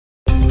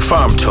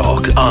Farm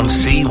Talk on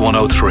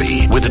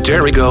C103 with the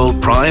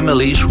Dairygold Prime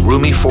Elite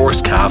Rumi Force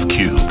Calf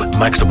Cube.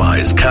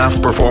 Maximise calf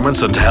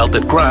performance and health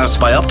at grass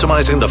by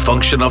optimising the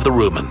function of the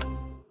rumen.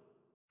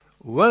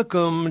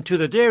 Welcome to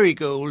the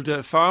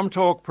Dairygold Farm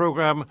Talk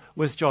programme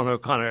with John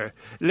O'Connor.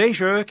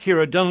 Later,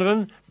 Ciara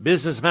Donovan,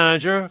 Business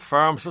Manager,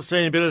 Farm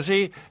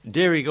Sustainability,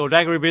 Dairygold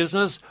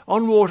Agribusiness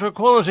on water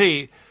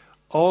quality.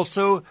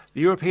 Also, the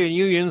European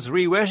Union's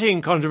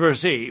re-wetting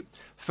controversy.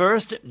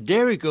 First,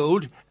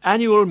 Dairygold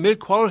Annual Milk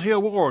Quality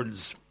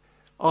Awards.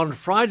 On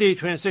Friday,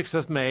 26th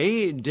of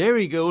May,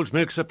 Dairygold's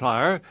milk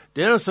supplier,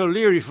 Dennis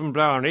O'Leary from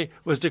Blarney,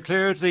 was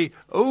declared the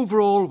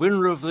overall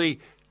winner of the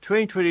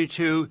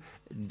 2022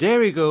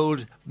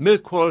 Dairygold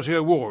Milk Quality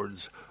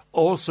Awards,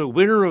 also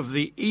winner of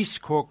the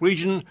East Cork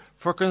region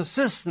for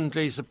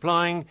consistently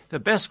supplying the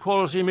best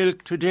quality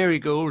milk to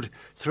Dairygold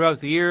throughout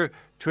the year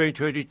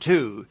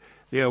 2022.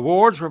 The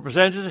awards were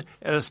presented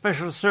at a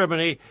special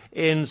ceremony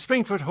in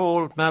Springford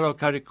Hall, Mallow,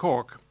 County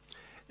Cork.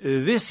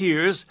 This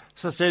year's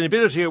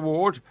Sustainability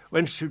Award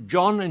went to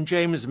John and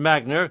James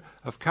Magner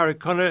of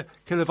Carrickcunna,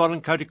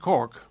 Killavon, County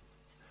Cork.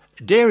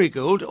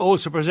 Dairygold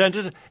also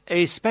presented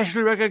a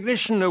Special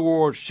Recognition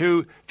Award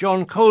to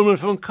John Coleman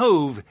from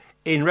Cove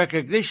in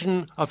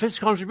recognition of his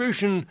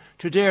contribution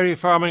to dairy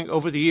farming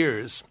over the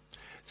years.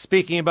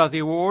 Speaking about the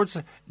awards,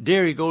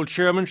 Dairygold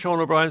Chairman Sean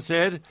O'Brien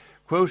said,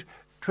 quote,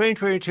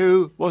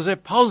 2022 was a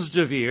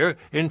positive year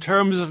in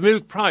terms of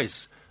milk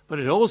price, but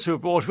it also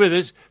brought with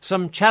it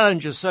some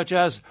challenges such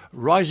as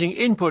rising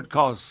input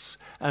costs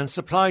and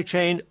supply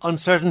chain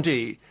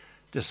uncertainty.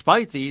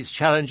 Despite these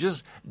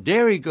challenges,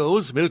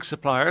 Dairygold's milk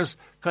suppliers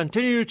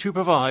continue to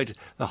provide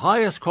the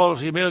highest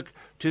quality milk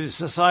to the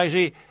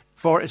society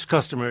for its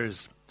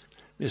customers.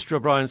 Mr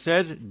O'Brien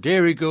said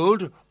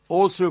Dairygold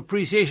also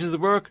appreciated the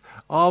work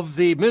of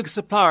the milk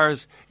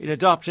suppliers in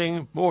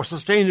adopting more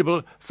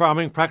sustainable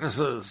farming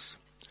practices.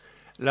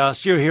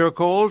 Last year, he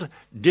recalled,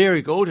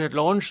 Dairygold had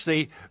launched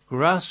the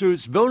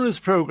Grassroots Bonus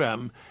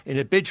Programme in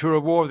a bid to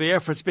reward the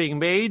efforts being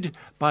made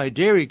by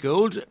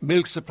Dairygold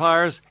milk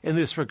suppliers in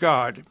this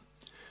regard.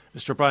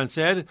 Mr O'Brien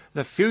said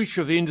the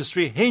future of the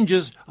industry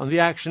hinges on the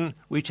action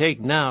we take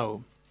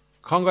now.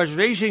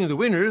 Congratulating the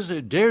winners,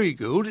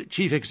 Dairygold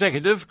Chief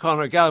Executive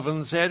Conor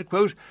Galvin said,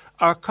 quote,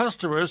 our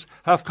customers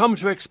have come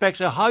to expect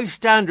a high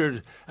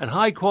standard and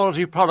high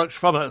quality product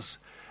from us,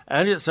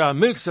 and it's our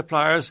milk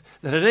suppliers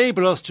that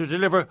enable us to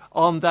deliver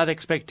on that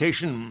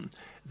expectation.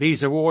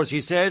 These awards,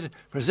 he said,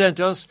 present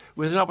us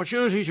with an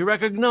opportunity to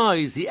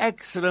recognise the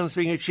excellence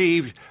being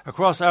achieved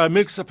across our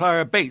milk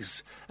supplier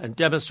base and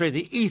demonstrate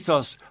the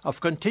ethos of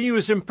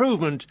continuous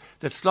improvement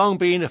that's long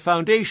been a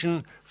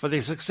foundation for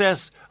the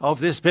success of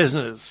this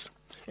business.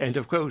 End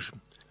of quote.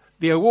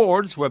 The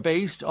awards were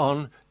based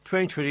on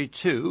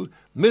 2022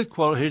 milk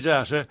quality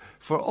data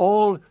for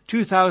all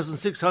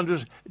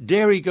 2,600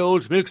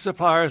 Dairygold milk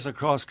suppliers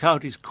across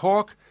counties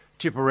Cork,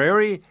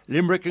 Tipperary,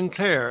 Limerick and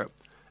Clare.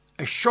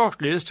 A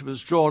shortlist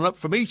was drawn up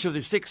from each of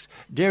the 6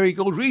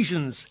 Dairygold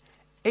regions.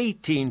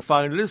 18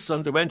 finalists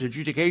underwent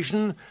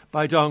adjudication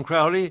by Don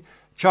Crowley,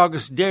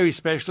 Teagasc dairy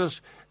specialist,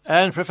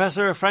 and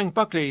Professor Frank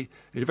Buckley,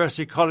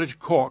 University College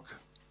Cork.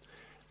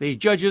 The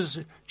judges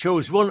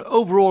chose 1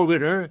 overall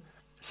winner,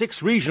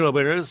 6 regional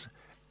winners,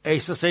 a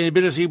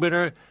sustainability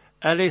winner,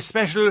 and a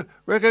special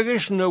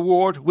recognition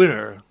award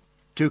winner.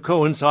 To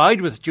coincide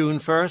with June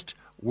 1st,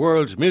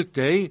 World Milk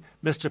Day,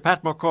 Mr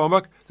Pat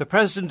McCormack, the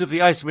president of the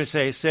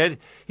ICMSA, said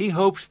he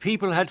hoped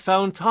people had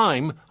found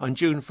time on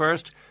June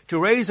 1st to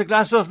raise a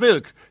glass of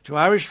milk to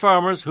Irish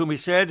farmers whom he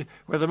said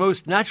were the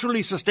most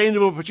naturally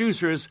sustainable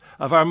producers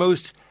of our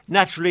most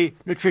naturally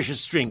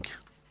nutritious drink.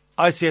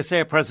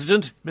 ICSA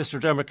President Mr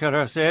Dermot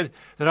Kelleher said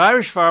that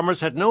Irish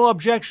farmers had no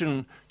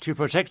objection to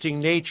protecting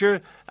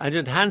nature and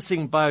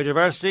enhancing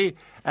biodiversity,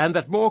 and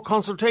that more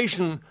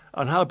consultation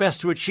on how best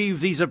to achieve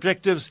these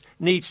objectives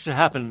needs to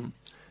happen.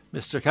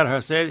 Mr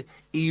Kelleher said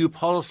EU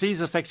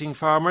policies affecting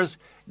farmers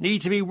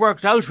need to be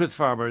worked out with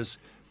farmers.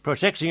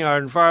 Protecting our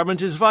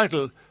environment is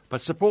vital,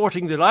 but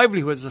supporting the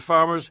livelihoods of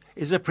farmers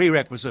is a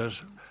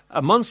prerequisite.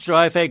 A Munster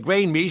IFA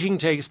grain meeting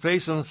takes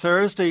place on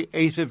Thursday,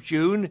 8th of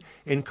June,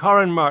 in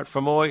Corranmart,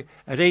 Fermoy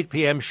at 8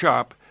 p.m.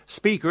 sharp.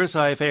 Speakers,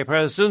 IFA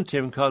President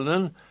Tim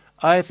Cullinan,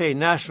 IFA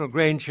National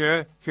Grain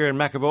Chair Kieran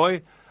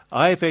McAvoy,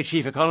 IFA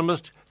Chief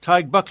Economist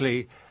Tig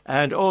Buckley,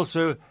 and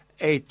also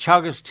a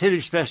Teagasc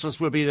tillage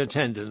specialist will be in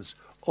attendance.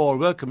 All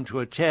welcome to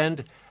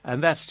attend,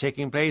 and that's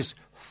taking place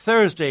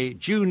Thursday,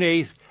 June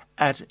 8th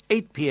at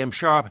 8 p.m.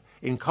 sharp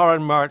in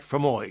Corranmart,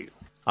 Fermoy.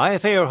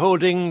 IFA are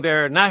holding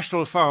their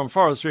National Farm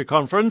Forestry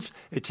Conference.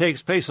 It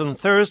takes place on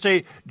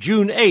Thursday,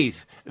 June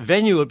 8th.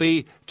 Venue will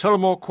be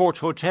Tullamore Court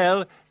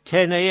Hotel,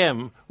 10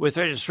 a.m, with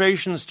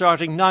registration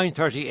starting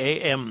 9:30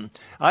 a.m.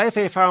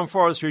 IFA Farm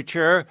Forestry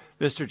Chair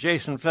Mr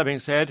Jason Fleming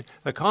said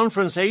the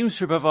conference aims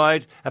to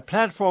provide a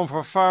platform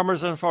for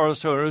farmers and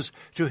forest owners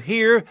to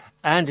hear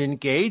and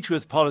engage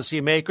with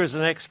policymakers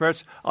and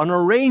experts on a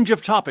range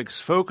of topics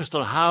focused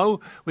on how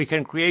we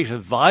can create a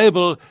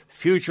viable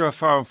future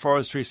farm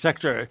forestry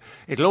sector.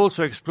 It will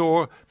also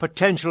explore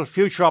potential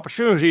future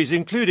opportunities,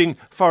 including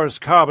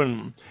forest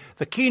carbon.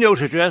 The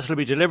keynote address will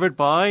be delivered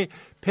by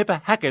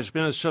Pippa Hackett,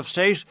 Minister of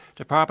State,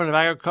 Department of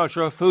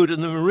Agriculture, Food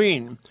and the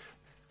Marine.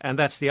 And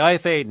that's the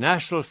IFA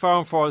National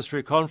Farm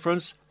Forestry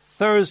Conference,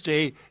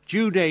 Thursday,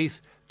 June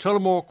 8th,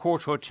 Tullamore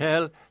Court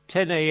Hotel,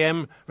 10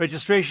 a.m,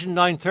 registration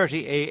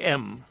 9:30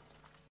 a.m.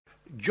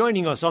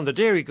 Joining us on the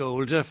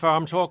Dairygold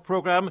Farm Talk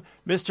programme,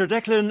 Mr.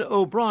 Declan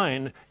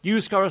O'Brien,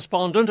 news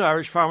correspondent,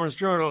 Irish Farmers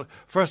Journal.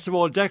 First of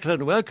all,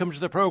 Declan, welcome to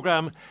the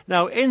programme.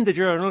 Now, in the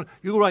Journal,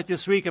 you write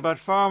this week about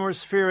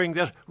farmers fearing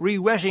that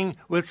re-wetting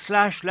will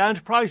slash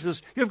land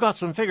prices. You've got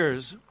some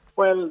figures.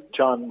 Well,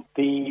 John,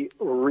 the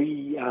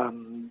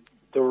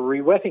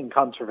re-wetting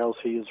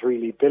controversy is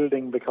really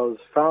building because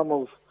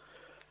farmers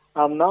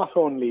are not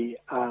only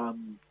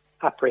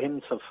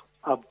apprehensive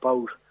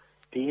about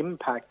the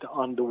impact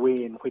on the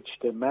way in which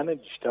they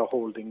manage their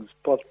holdings,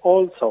 but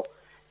also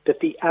that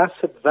the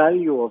asset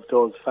value of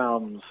those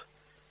farms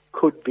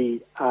could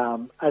be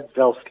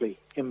adversely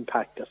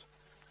impacted.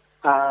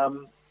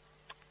 The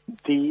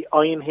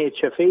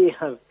INHFA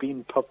have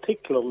been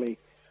particularly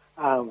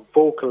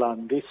vocal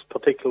on this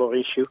particular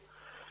issue,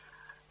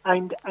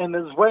 and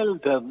as well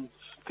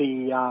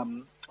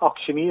the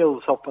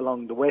auctioneers up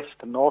along the west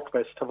and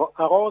northwest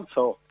are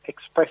also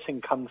expressing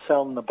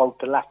concern about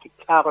the lack of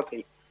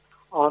clarity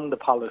on the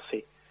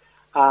policy.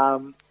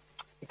 The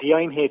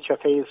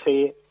INHFA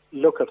say,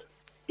 look,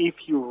 if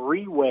you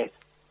re-wet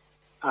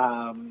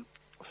farm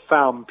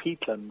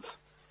peatlands,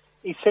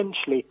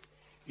 essentially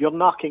you're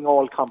knocking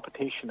all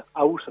competition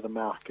out of the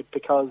market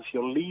because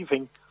you're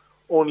leaving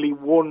only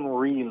one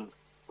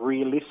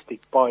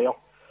realistic buyer,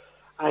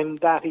 and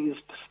that is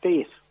the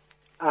state.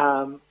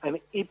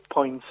 And it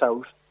points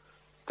out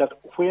that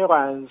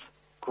whereas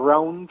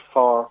ground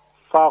for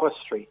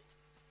forestry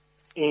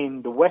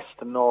in the west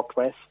and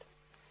northwest,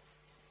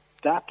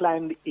 that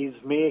land is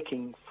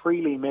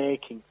freely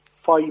making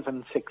 5,000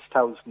 and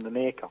 6,000 an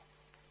acre.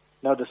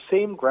 Now the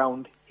same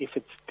ground, if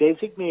it's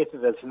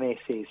designated as an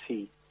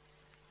SAC,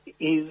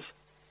 is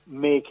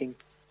making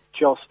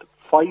just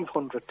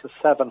 500 to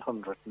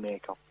 700 an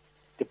acre,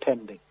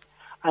 depending.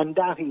 And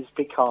that is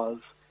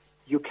because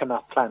you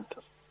cannot plant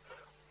it,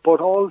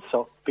 but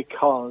also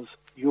because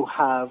you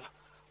have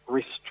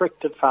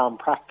restricted farm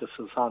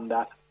practices on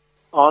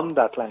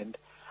that land,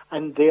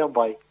 and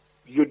thereby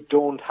you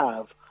don't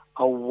have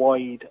a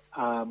wide,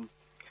 a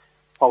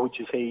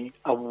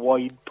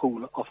wide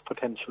pool of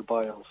potential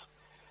buyers.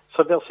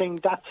 So they're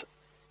saying that's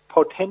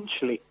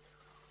potentially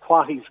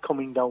what is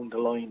coming down the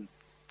line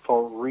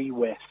for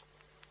re-wet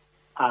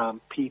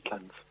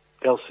peatlands.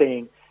 They're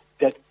saying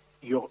that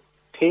you're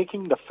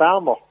taking the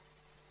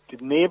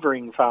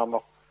neighbouring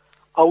farmer,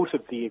 out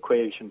of the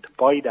equation to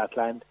buy that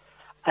land,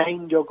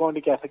 and you're going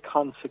to get a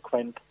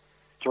consequent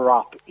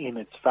drop in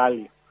its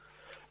value.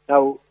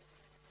 Now,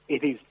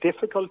 it is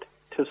difficult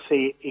to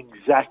say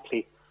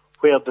exactly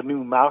where the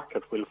new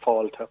market will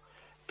fall to,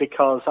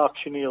 because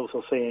auctioneers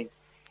are saying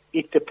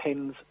it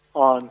depends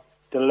on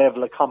the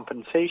level of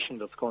compensation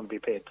that's going to be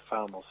paid to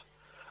farmers.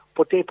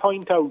 But they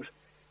point out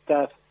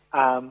that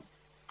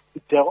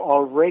they're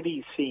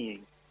already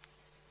seeing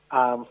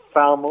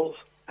farmers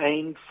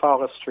and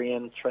forestry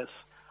interests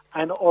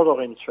and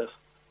other interests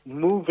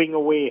moving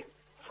away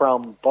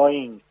from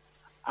buying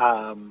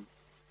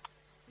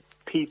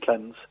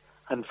peatlands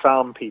and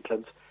farm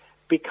peatlands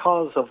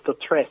because of the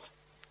threat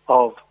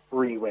of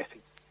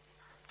re-wetting.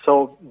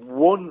 So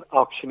one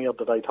auctioneer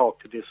that I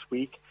talked to this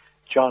week,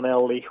 John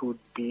Early, who'd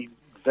be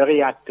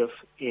very active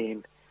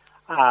in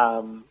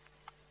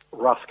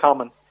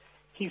Roscommon,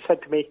 he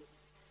said to me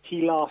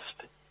he lost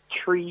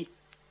 3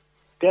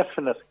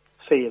 definite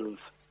sales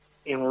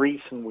in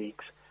recent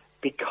weeks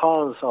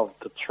because of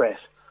the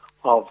threat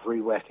of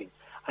re-wetting.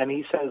 And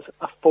he says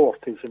a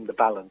 4th is in the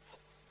balance.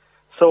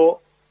 So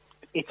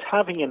it's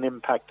having an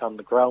impact on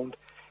the ground.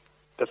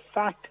 The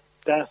fact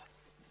that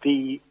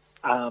the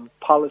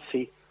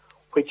policy,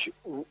 which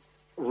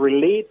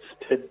relates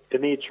to the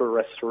Nature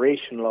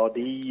Restoration Law,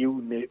 the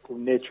EU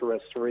Nature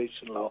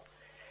Restoration Law,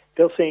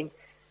 they're saying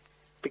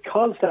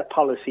because that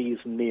policy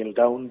isn't nailed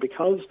down,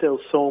 because there's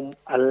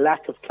a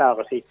lack of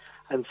clarity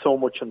and so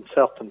much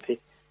uncertainty,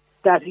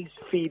 that is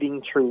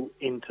feeding through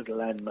into the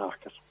land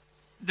market.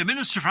 The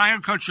Minister for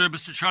Agriculture,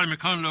 Mr. Charlie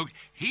McConalogue,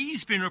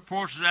 he's been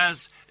reported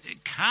as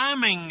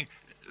calming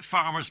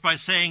farmers by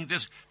saying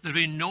that there'll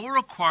be no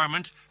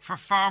requirement for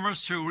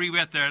farmers to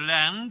re-wet their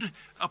land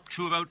up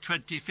to about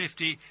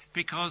 2050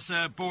 because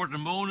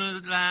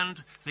Bordemona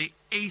land, the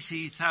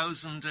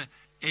 80,000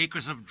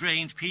 acres of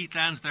drained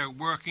peatlands they're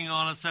working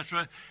on,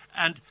 etc.,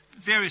 and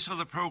various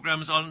other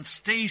programmes on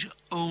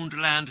state-owned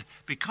land.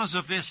 Because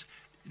of this,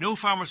 no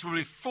farmers will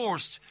be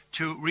forced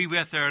to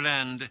re-wet their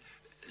land.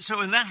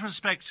 So in that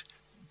respect,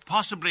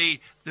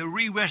 possibly the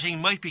re-wetting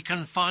might be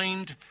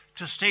confined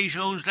to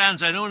state-owned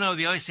lands. I know now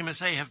the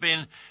ICMSA have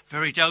been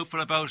very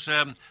doubtful about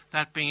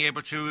that being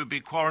able to be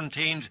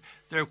quarantined.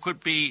 There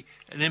could be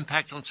an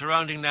impact on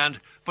surrounding land.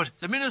 But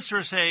the Minister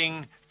is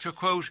saying, to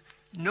quote,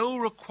 no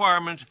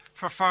requirement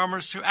for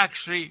farmers to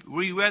actually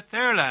re-wet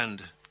their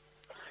land.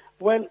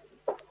 Well,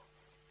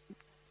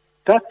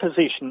 that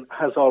position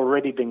has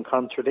already been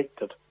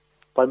contradicted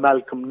by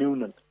Malcolm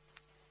Noonan,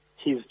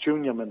 his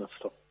junior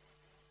minister,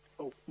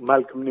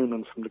 Malcolm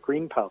Noonan from the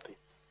Green Party.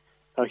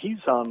 Now,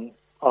 he's on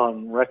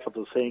record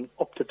as saying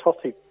up to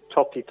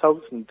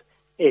 30,000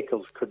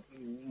 acres could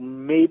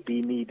may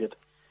be needed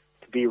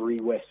to be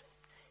re-wet.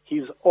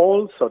 He's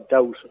also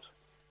doubted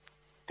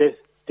that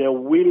there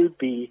will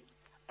be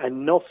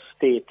enough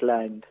state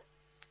land,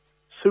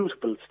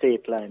 suitable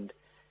state land,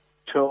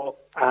 to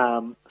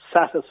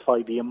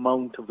satisfy the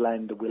amount of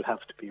land that will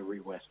have to be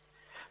re-wet.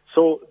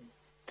 So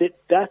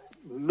that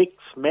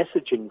mixed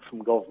messaging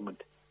from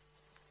government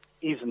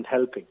isn't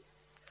helping.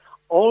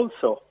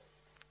 Also,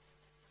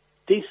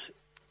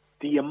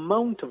 the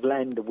amount of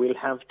land that will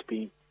have to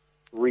be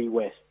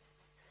re-wet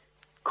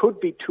could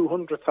be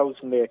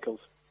 200,000 acres.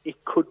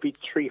 It could be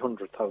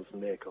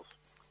 300,000 acres.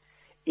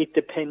 It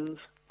depends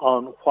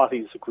on what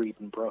is agreed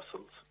in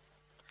Brussels.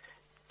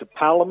 The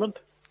Parliament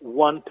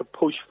want to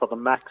push for the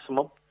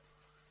maximum.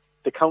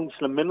 The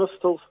Council of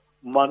Ministers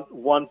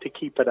want to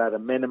keep it at a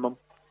minimum.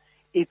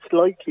 It's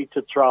likely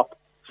to drop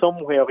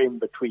somewhere in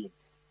between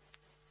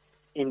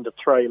in the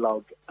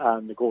trilogue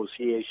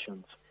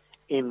negotiations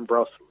in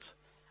Brussels.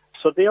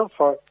 So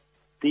therefore,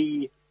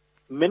 the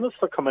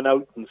minister coming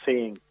out and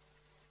saying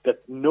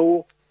that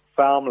no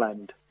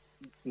farmland,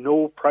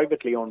 no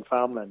privately owned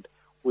farmland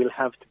will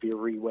have to be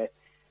re-wet,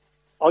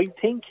 I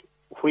think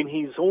when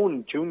his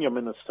own junior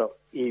minister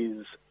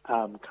is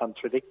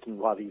contradicting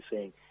what he's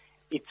saying,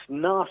 it's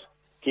not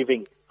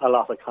giving a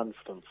lot of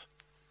confidence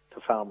to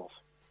farmers.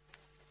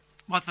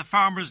 What the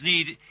farmers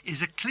need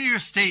is a clear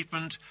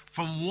statement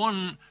from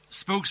one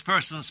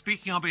spokesperson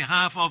speaking on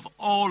behalf of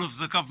all of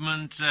the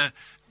government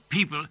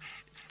people,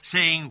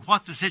 saying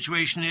what the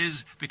situation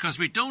is, because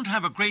we don't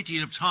have a great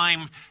deal of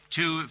time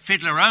to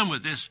fiddle around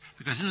with this,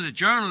 because in the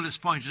journal it's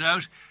pointed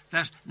out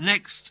that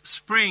next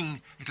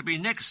spring, it'll be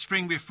next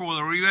spring before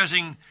the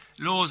re-wetting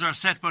laws are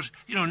set, but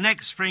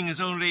next spring is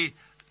only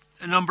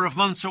a number of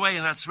months away,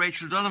 and that's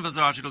Rachel Donovan's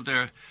article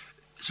there.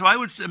 So I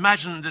would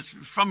imagine that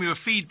from your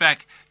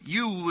feedback,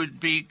 you would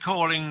be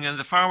calling, and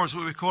the farmers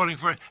would be calling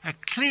for a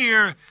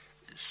clear,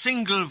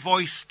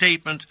 single-voice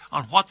statement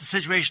on what the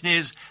situation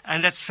is,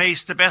 and let's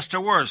face the best or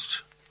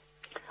worst.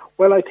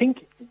 Well, I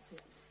think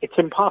it's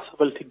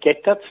impossible to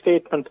get that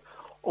statement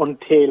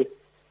until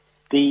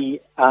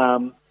the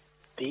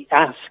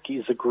ask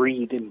is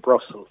agreed in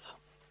Brussels.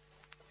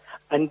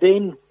 And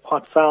then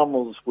what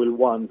farmers will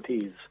want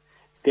is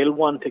they'll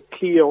want a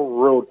clear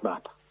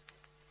roadmap.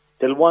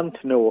 They'll want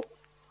to know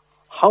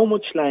how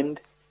much land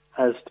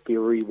has to be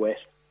re-wet,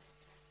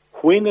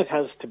 when it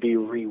has to be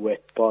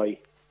re-wet by,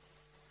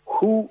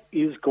 who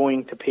is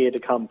going to pay the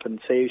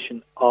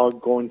compensation or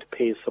going to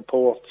pay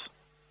supports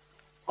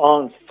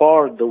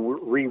for the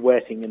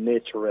re-wetting and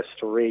nature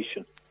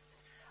restoration,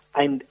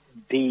 and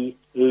the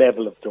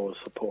level of those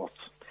supports.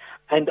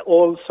 And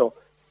also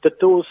that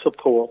those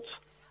supports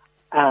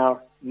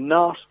are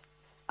not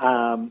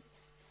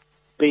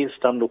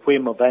based on the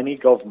whim of any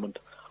government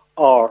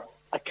or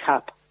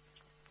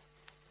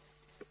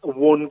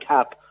one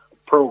cap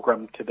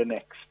program to the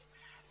next.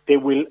 They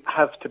will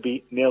have to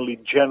be nearly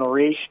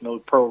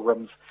generational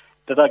programs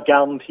that are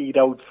guaranteed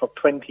out for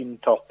 20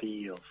 and 30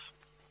 years.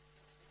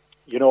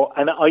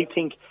 And I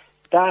think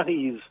that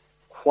is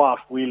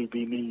what will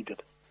be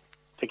needed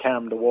to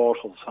calm the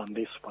waters on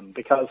this one,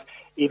 because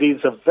it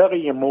is a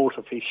very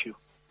emotive issue,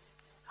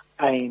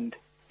 and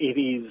it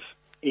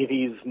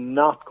is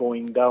not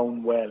going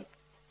down well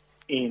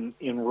in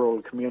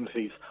rural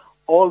communities.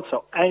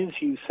 Also, as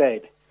you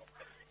said,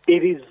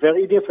 it is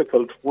very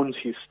difficult once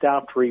you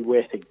start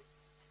re-wetting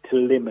to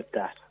limit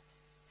that,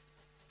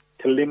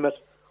 to limit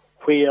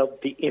where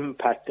the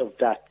impact of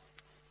that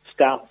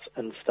starts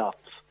and stops.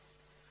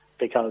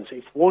 Because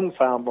if one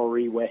farmer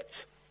re-wets,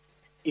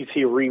 is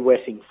he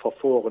re-wetting for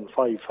 4 and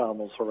 5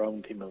 farmers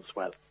around him as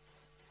well?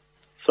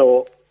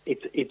 So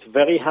it's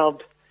very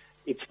hard.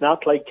 It's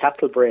not like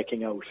cattle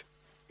breaking out.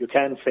 You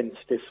can't fence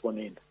this one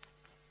in.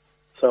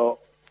 So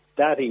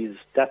that is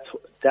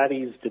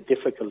the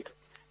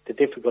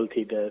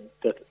difficulty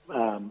that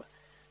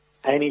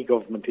any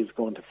government is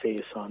going to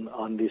face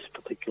on this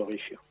particular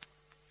issue.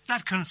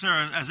 That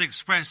concern, as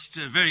expressed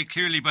very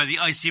clearly by the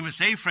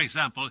ICMSA, for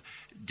example,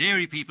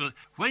 dairy people,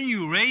 when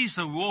you raise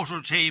the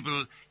water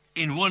table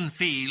in one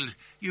field,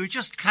 you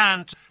just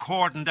can't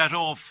cordon that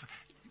off.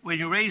 When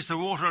you raise the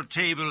water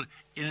table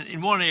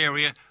in one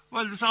area,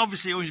 well, there's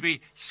obviously going to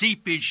be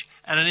seepage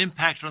and an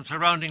impact on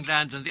surrounding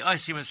land, and the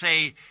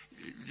ICMSA,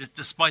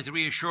 despite the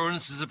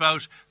reassurances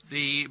about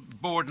the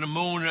Bord na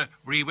Móna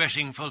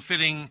re-wetting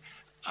fulfilling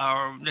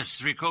our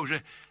necessary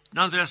quota,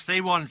 nonetheless they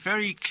want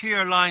very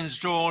clear lines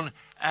drawn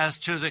as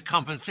to the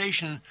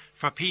compensation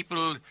for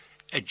people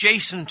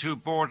adjacent to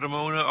Bord na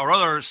Móna or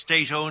other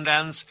state-owned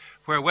lands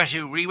where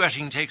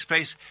re-wetting takes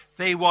place.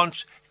 They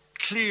want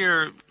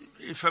clear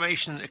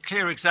information, a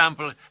clear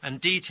example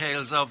and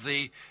details of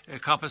the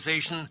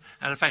compensation.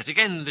 And in fact,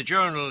 again, in the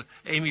journal,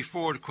 Amy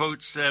Ford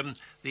quotes the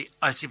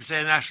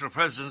ICMSA National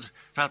President,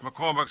 Pat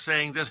McCormack,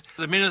 saying that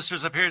the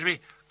ministers appear to be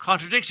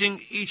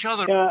contradicting each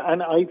other. Yeah,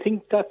 and I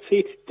think that's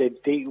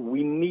it.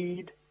 We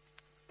need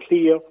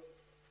clear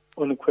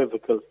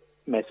unequivocal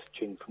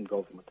messaging from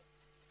government.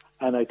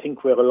 And I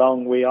think we're a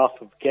long way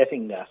off of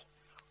getting that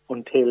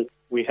until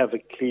we have a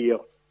clear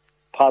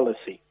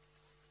policy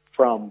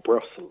from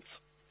Brussels.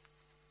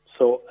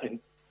 So, and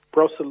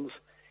Brussels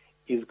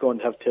is going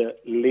to have to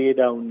lay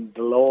down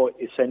the law,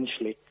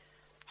 essentially,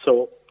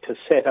 so to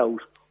set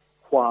out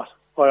what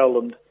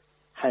Ireland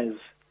has,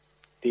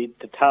 the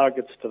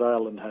targets that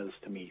Ireland has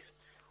to meet.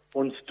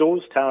 Once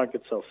those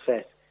targets are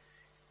set,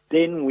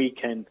 then we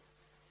can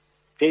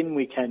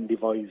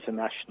devise a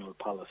national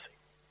policy.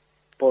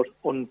 But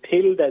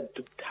until the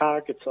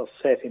targets are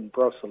set in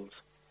Brussels,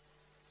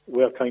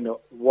 we're kind of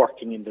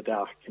working in the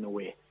dark in a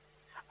way.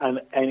 And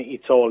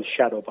it's all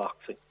shadow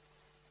boxing.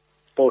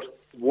 But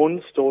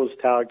once those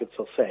targets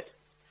are set,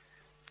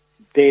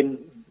 then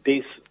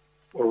this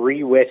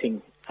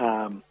re-wetting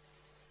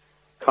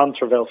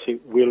controversy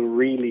will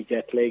really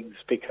get legs,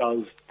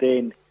 because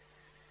then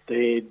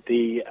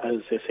the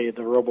as they say,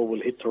 the rubber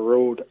will hit the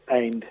road,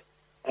 and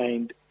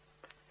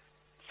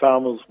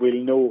farmers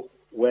will know,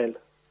 well,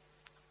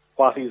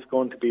 what is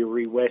going to be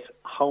re-wet,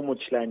 how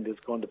much land is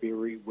going to be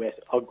re-wet,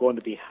 or going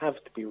to have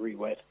to be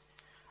re-wet.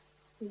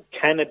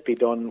 Can it be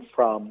done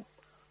from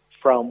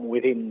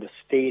within the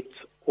state's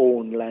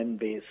own land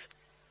base?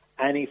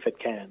 And if it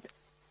can't,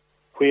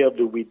 where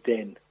do we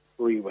then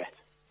re-wet?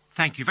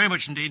 Thank you very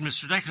much indeed,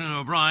 Mr. Declan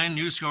O'Brien,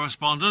 news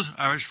correspondent,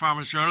 Irish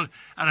Farmers Journal.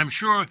 And I'm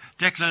sure,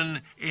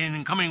 Declan,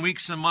 in coming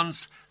weeks and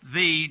months,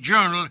 the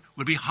Journal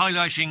will be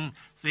highlighting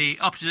the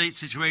up-to-date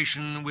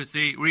situation with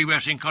the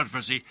re-wetting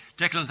controversy.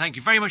 Declan, thank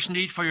you very much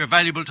indeed for your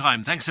valuable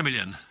time. Thanks a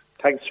million.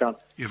 Thanks, John.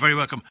 You're very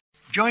welcome.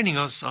 Joining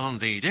us on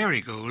the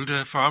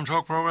Dairygold Farm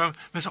Talk programme,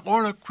 Ms.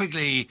 Orla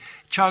Quigley,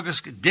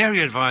 Teagasc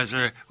Dairy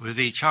Advisor with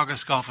the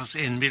Teagasc office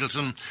in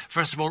Midleton.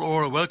 First of all,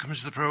 Orla, welcome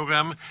to the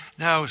programme.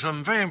 Now,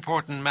 some very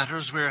important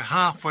matters. We're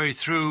halfway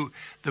through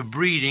the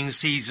breeding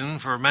season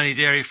for many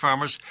dairy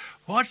farmers.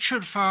 What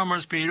should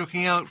farmers be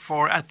looking out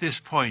for at this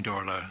point,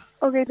 Orla?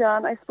 Okay,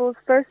 John, I suppose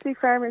firstly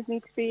farmers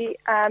need to be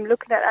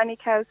looking at any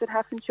cows that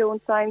haven't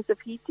shown signs of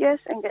heat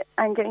yet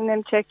and getting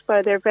them checked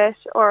by their vet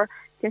or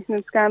getting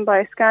them scanned by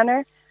a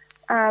scanner.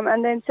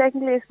 And then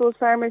secondly, I suppose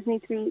farmers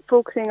need to be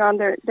focusing on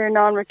their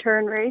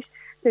non-return rate.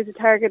 There's a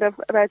target of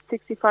about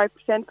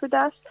 65% for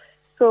that.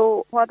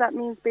 So what that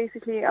means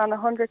basically, on a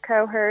 100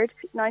 cow herd,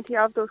 90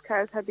 of those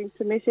cows have been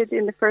submitted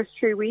in the first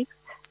 3 weeks.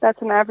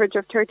 That's an average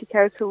of 30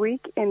 cows per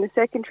week. In the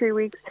second 3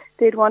 weeks,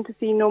 they'd want to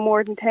see no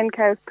more than 10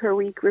 cows per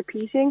week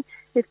repeating.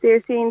 If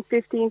they're seeing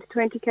 15 to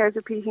 20 cows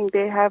repeating,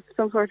 they have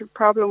some sort of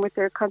problem with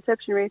their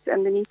conception rates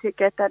and they need to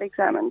get that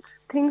examined.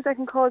 Things that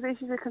can cause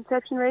issues with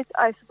conception rates,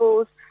 I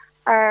suppose,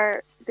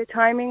 are the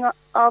timing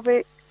of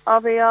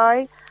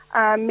AI,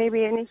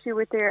 maybe an issue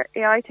with their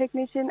AI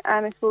technician,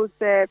 and I suppose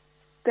the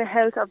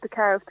health of the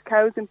cow. If the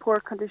cow's in poor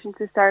condition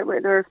to start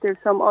with, or if there's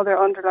some other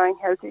underlying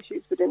health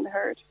issues within the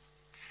herd.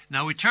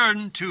 Now we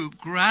turn to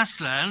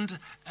grassland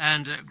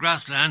and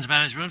grassland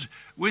management.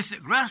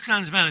 With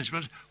grassland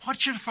management,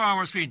 what should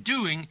farmers be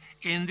doing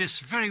in this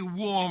very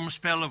warm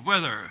spell of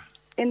weather?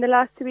 In the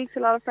last 2 weeks, a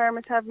lot of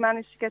farmers have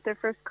managed to get their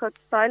first cut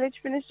silage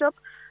finished up,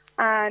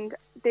 and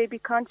they'd be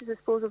conscious, I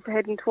suppose, of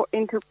heading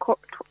into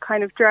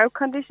kind of drought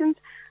conditions.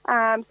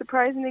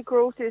 Surprisingly,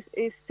 growth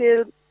is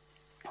still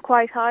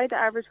quite high. The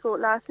average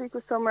growth last week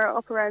was somewhere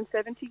up around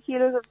 70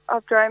 kilos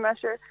of dry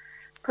matter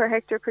per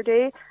hectare per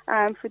day.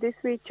 For this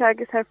week,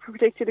 Teagasc have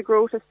predicted a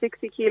growth of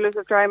 60 kilos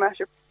of dry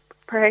matter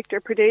per hectare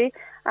per day.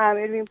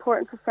 It would be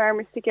important for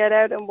farmers to get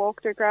out and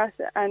walk their grass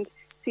and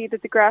see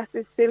that the grass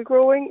is still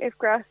growing. If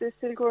grass is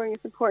still growing,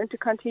 it's important to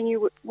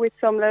continue with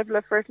some level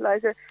of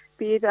fertiliser,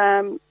 be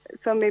it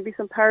maybe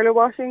some parlour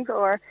washings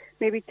or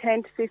maybe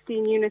 10 to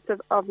 15 units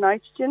of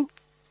nitrogen.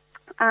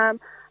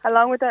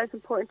 Along with that, it's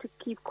important to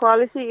keep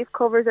quality. If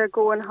covers are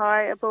going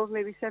high, above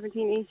maybe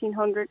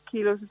 1,800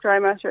 kilos of dry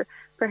matter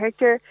per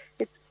hectare,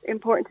 it's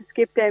important to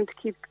skip them to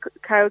keep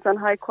cows on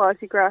high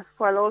quality grass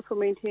while also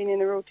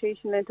maintaining a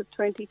rotation length of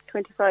 20 to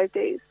 25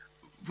 days.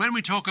 When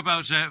we talk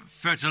about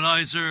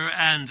fertiliser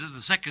and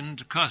the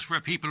second cut where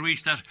people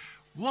reach that,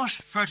 what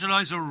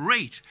fertiliser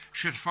rate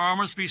should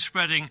farmers be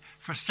spreading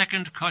for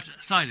second cut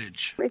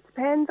silage? It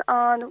depends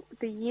on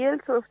the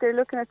yield. So if they're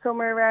looking at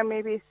somewhere around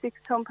maybe a 6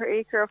 tonne per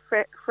acre of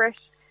fresh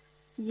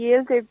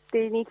yield,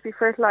 they need to be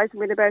fertilising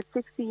with about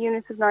 60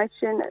 units of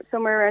nitrogen,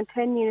 somewhere around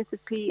 10 units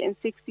of P and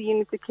 60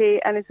 units of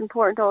K. And it's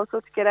important also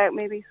to get out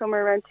maybe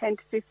somewhere around 10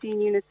 to 15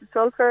 units of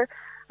sulphur.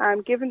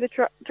 Given the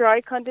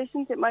dry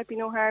conditions, it might be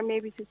no harm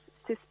maybe to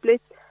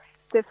split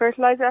the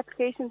fertiliser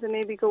applications and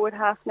maybe go with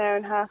half now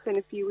and half in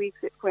a few weeks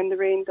when the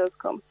rain does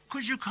come.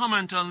 Could you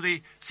comment on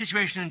the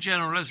situation in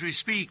general as we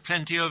speak?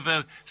 Plenty of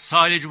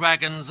silage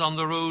wagons on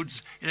the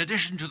roads, in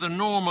addition to the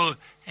normal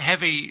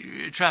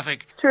heavy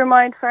traffic. To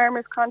remind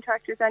farmers,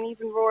 contractors and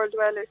even rural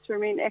dwellers to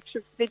remain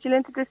extra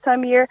vigilant at this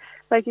time of year.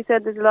 Like you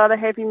said, there's a lot of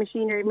heavy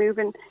machinery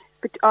moving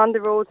on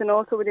the roads and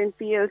also within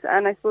fields,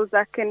 and I suppose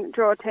that can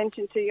draw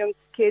attention to young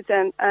kids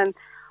and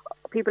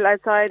people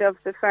outside of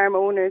the farm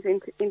owners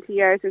into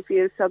yards and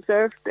fields to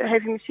observe the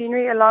heavy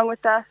machinery. Along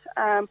with that,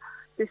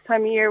 this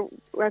time of year,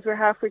 as we're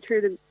halfway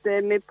through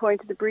the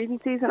midpoint of the breeding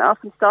season,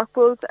 often stock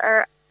bulls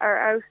are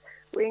out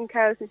weighing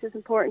cows. It's just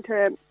important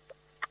to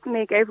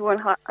make everyone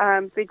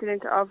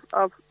vigilant of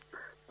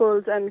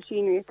bulls and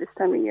machinery at this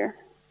time of year.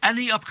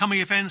 Any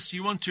upcoming events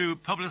you want to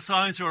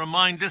publicise or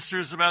remind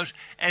listeners about?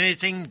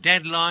 Anything,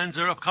 deadlines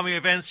or upcoming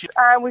events?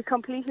 We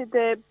completed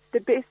the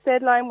base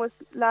deadline was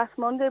last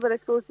Monday, but I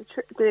suppose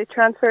the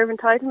transfer of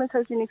entitlements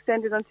has been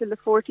extended until the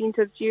 14th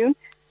of June.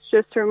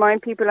 Just to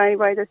remind people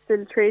anyway that's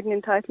still trading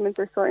entitlements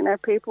or sorting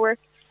out paperwork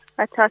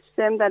attached to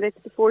them, that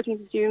it's the 14th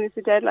of June is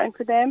the deadline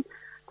for them.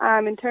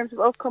 In terms of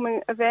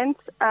upcoming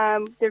events,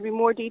 there'll be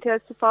more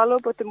details to follow,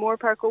 but the Moore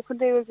Park Open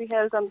Day will be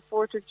held on the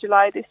 4th of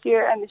July this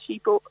year, and the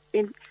Sheep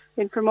in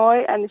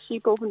Fermoy, and the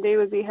Sheep Open Day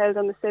will be held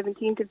on the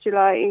 17th of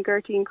July in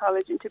Gerteen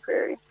College in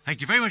Tipperary.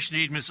 Thank you very much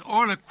indeed, Miss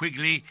Orla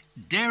Quigley,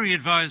 Dairy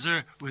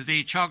Advisor with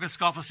the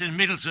Teagasc office in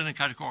Middleton in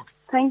County Cork.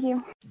 Thank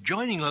you.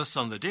 Joining us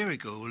on the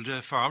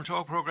Dairygold Farm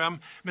Talk programme,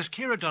 Miss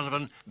Ciara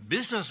Donovan,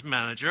 Business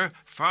Manager,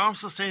 Farm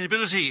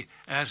Sustainability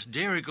at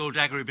Dairygold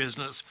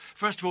Agribusiness.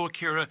 First of all,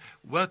 Ciara,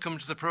 welcome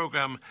to the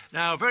programme.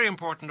 Now, very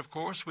important, of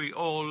course, we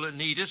all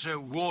need it,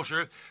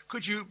 water.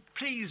 Could you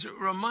please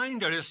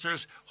remind our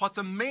listeners what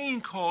the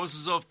main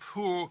causes of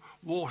poor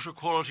water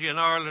quality in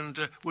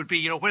Ireland would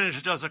be, when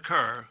it does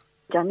occur?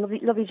 John,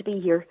 lovely to be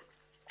here.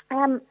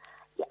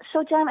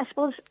 So, John, I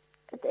suppose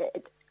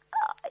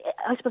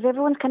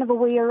everyone's kind of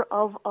aware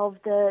of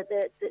the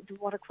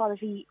water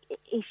quality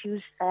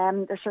issues.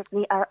 There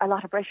certainly are a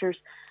lot of pressures,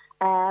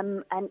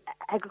 and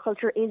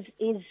agriculture is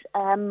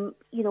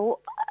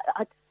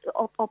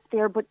up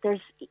there. But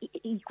there's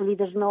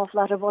an awful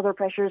lot of other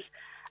pressures,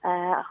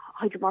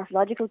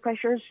 hydromorphological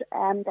pressures.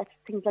 That's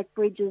things like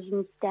bridges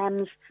and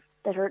dams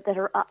that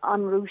are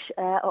en route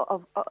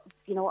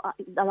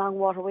along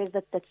waterways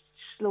that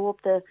slow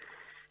up the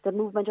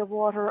movement of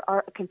water,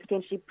 or can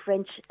potentially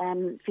prevent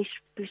fish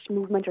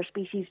movement or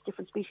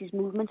different species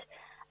movement.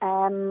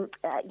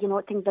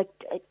 Things like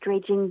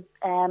dredging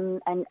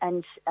and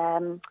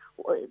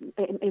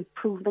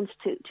improvements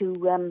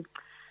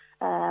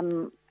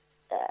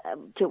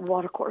to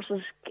water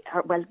courses,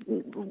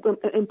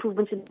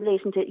 improvements in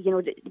relation to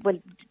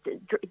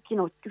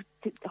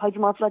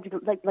hydromorphological,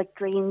 like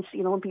drains.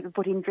 When people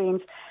put in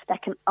drains,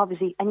 that can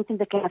obviously anything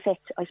that can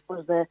affect, I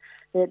suppose, the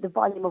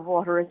volume of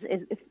water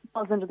is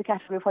falls under the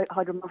category of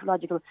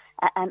hydromorphological,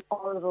 and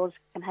all of those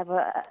can have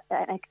a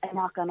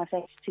knock-on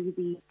effect to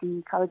the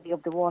quality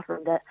of the water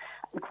and the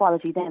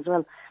quality then as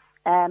well.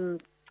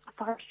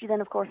 Forestry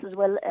then, of course, as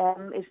well,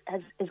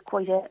 is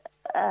quite a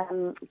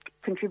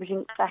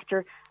contributing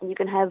factor, and you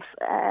can have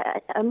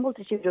a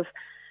multitude of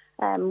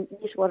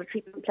wastewater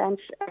treatment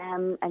plants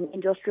and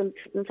industrial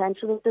treatment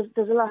plants. So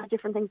there's a lot of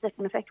different things that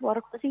can affect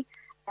water quality,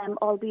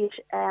 albeit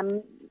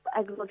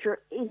agriculture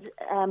is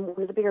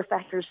one of the bigger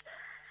factors.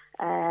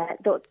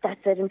 Though that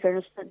said, in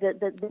fairness,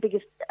 the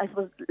biggest, I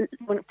suppose,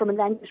 from a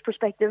land use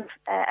perspective,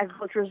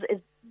 agriculture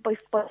is by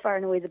far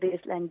and away the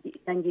biggest land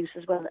use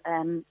as well.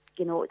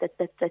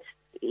 That's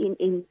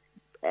in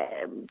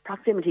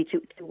proximity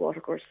to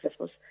watercourses, I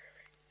suppose.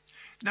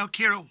 Now,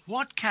 Ciara,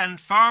 what can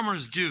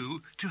farmers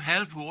do to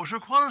help water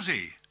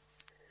quality?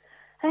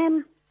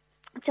 John,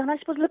 I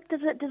suppose, look,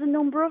 there's a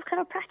number of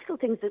kind of practical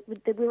things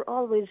that we're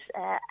always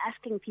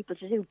asking people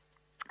to do.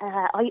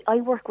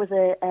 I work with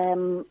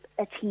a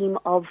team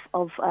of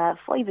 5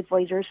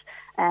 advisors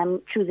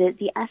through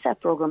the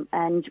ASAP programme,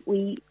 and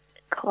we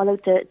call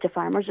out to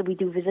farmers, and we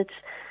do visits,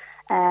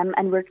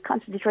 and we're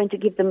constantly trying to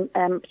give them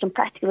some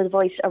practical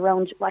advice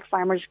around what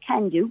farmers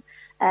can do.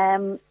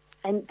 And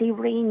they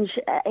range,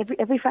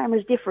 every farmer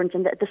is different,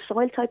 and the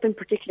soil type in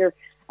particular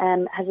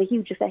has a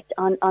huge effect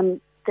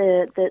on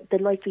the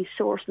likely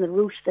source and the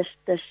route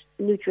that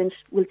nutrients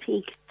will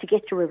take to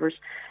get to rivers.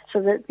 So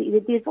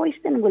the advice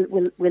then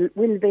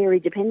will vary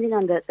depending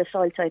on the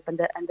soil type and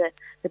the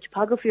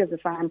topography of the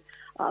farm,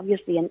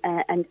 obviously,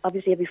 and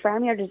obviously every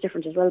farmyard is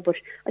different as well. But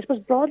I suppose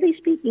broadly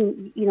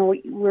speaking,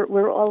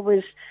 we're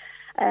always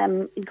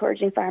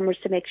encouraging farmers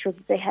to make sure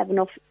that they have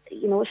enough,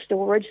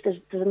 storage. There's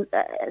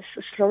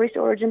slurry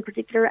storage in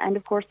particular, and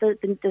of course there's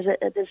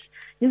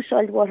new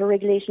soil water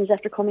regulations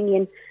after coming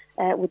in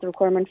with the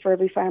requirement for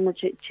every farmer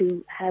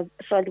to have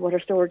soil water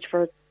storage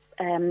for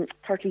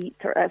 30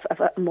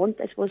 a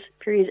month, I suppose,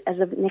 period as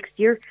of next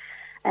year.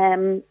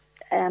 We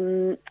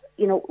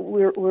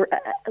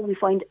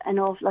find an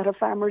awful lot of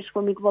farmers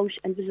when we go out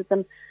and visit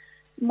them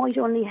might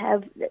only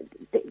have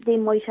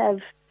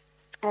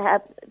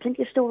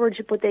plenty of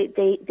storage, but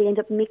they end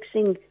up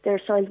mixing their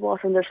soil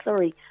water and their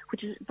slurry,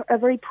 which is a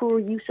very poor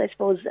use, I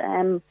suppose.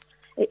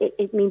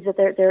 It means that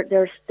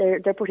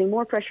they're putting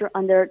more pressure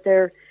on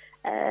their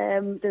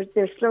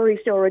slurry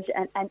storage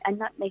and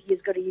not making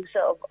as good a use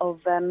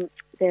of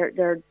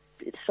their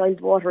soiled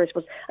water, I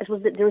suppose. I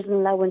suppose that there is an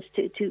allowance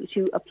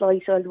to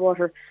apply soiled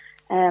water.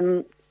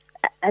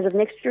 As of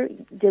next year,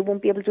 they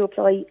won't be able to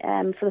apply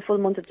for the full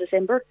month of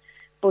December,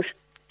 but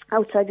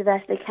outside of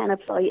that, they can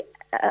apply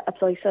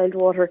soiled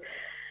water.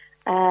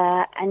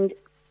 And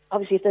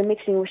obviously, if they're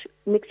mixing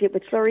it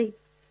with slurry,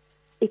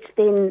 it's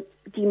then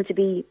deemed to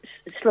be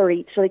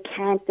slurry, so they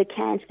can't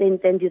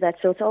then do that.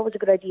 So it's always a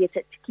good idea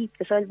to keep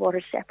the soil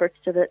water separate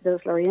to the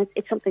slurry. And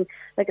it's something,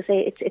 like I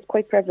say, it's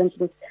quite prevalent.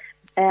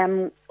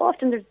 And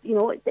often there's,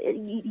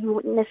 you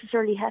wouldn't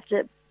necessarily have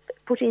to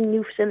put in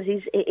new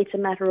facilities. It's a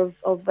matter of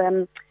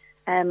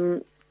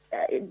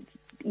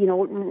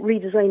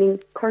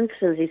redesigning current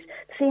facilities.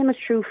 The same is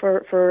true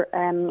for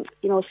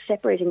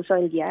separating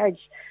soiled yards.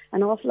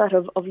 An awful lot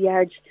of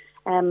yards,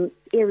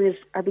 areas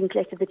are being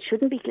collected that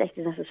shouldn't be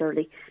collected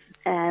necessarily.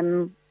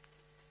 Farmers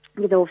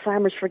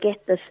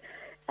forget that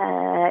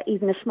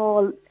even a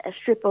small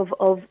strip of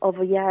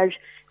a yard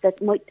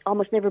that might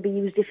almost never be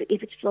used if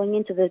it's flowing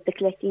into the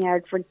collecting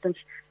yard, for instance,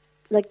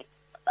 like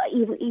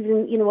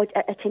even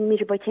a 10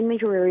 metre by 10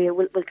 metre area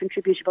will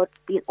contribute about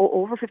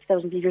over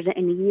 50,000 litres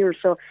in a year.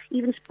 So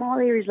even small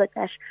areas like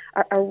that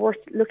are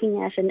worth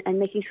looking at and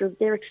making sure that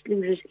they're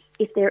excluded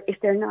if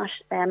they're not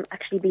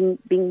actually being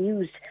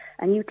used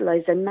and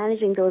utilised, and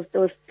managing those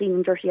clean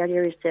and dirty yard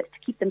areas to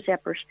keep them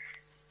separate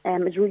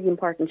is really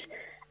important.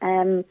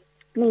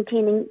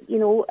 Maintaining,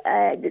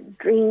 the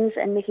drains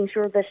and making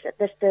sure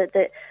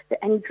that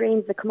any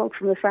drains that come out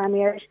from the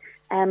farmyard,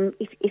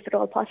 if at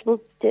all possible,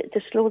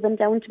 to slow them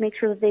down to make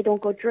sure that they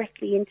don't go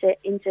directly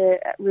into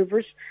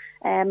rivers.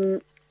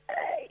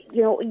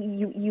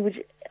 You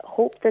would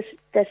hope that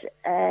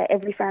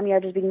every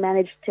farmyard is being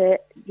managed to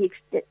the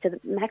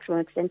maximum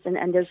extent,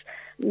 and there's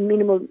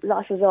minimal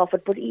losses off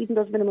it. But even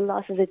those minimal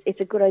losses,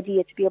 it's a good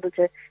idea to be able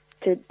to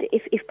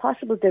if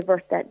possible,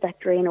 divert that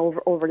drain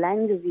over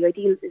land is the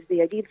ideal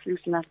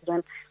solution at the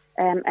time.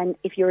 And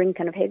if you're in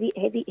kind of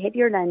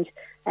heavier land,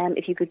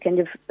 if you could kind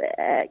of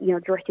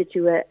direct it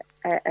to a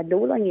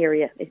low-lying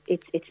area,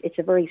 it's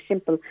a very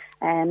simple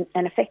and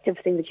effective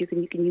thing that you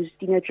can use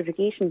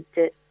denitrification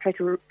to try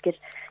to get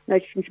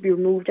nitrogen to be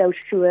removed out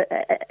through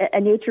a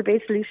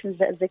nature-based solution,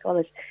 as they call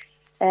it.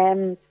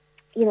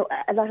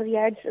 A lot of the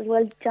yards as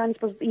well, John, I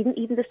suppose even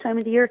this time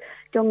of the year,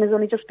 dung is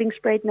only just being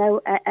sprayed now,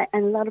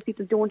 and a lot of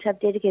people don't have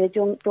dedicated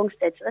dung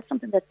steads. So that's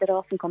something that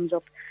often comes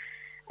up.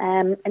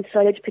 And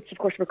silage pits, of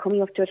course, we're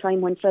coming up to a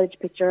time when silage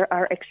pits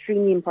are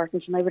extremely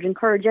important, and I would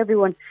encourage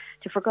everyone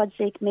to, for God's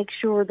sake, make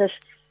sure that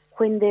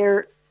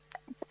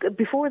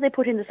before they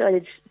put in the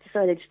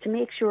silage, to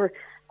make sure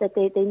that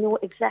they know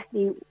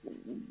exactly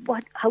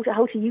how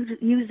to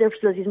use their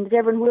facilities, and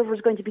that whoever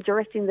is going to be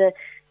directing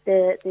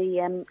I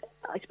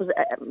suppose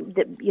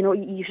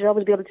you should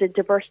always be able to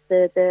divert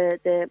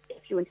the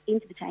effluent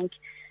into the tank,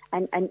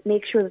 and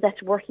make sure that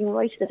that's working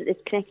right, that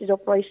it's connected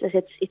up right, that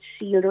it's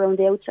sealed around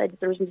the outside, that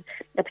there isn't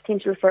a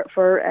potential for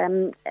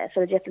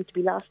silage effluent to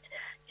be lost,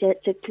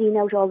 to clean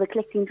out all the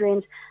collecting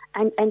drains,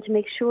 and to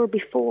make sure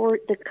before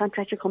the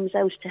contractor comes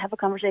out to have a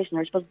conversation,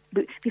 or I suppose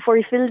before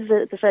he fills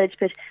the silage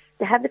pit,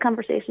 to have the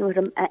conversation with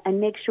him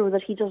and make sure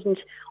that he doesn't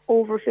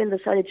overfill the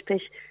silage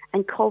pit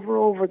and cover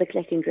over the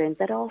collecting drains.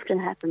 That often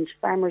happens.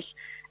 Farmers,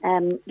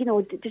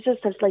 they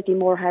just have slightly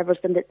more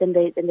harvest than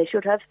they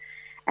should have,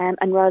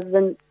 and rather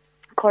than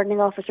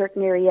cordoning off a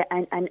certain area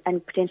and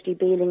potentially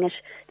baling it,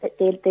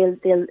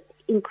 they'll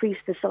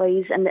increase the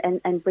size and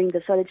bring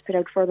the silage pit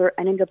out further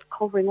and end up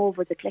covering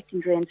over the collecting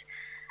drains.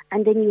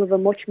 And then you have a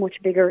much,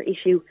 much bigger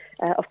issue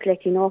of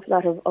collecting an awful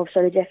lot of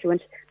silage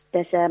effluent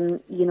that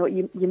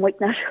you might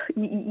not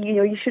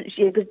you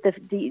should, because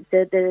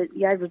the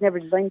yard was never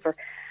designed for.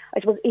 I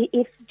suppose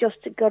if just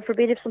God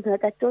forbid if something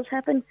like that does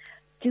happen,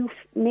 do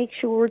make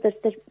sure that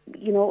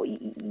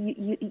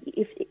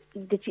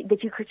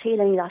you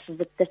curtail any losses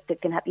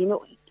that can happen.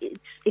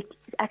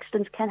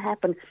 Accidents can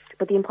happen,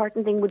 but the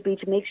important thing would be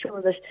to make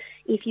sure that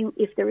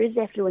if there is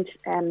effluent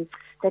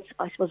that's,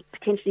 I suppose,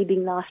 potentially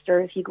being lost, or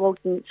if you go out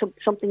and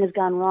something has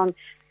gone wrong,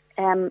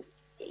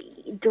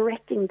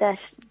 directing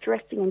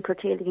and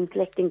curtailing and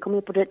collecting, coming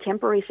up with a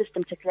temporary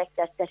system to collect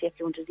that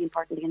effluent is the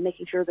important thing, and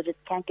making sure that it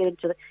can't get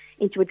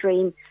into a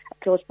drain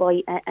close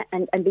by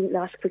and being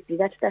lost quickly.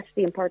 That's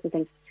the important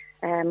thing.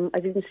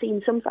 I've even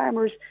seen some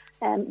farmers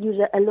use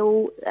a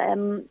low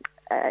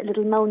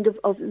little mound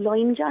of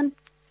lime, John.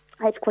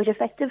 It's quite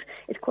effective.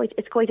 It's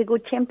quite a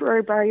good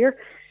temporary barrier,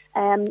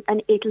 and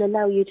it'll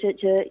allow you to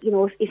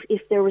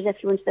if there was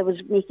effluent that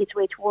was making its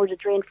way towards a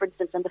drain, for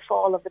instance, and the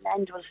fall of the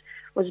land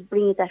was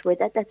bringing it that way.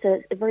 That's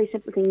a very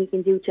simple thing you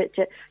can do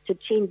to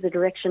change the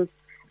direction.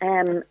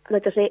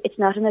 Like I say, it's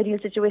not an ideal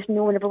situation.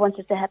 No one ever wants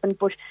it to happen,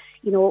 but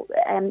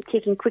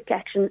taking quick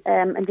action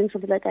and doing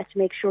something like that to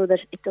make sure that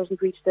it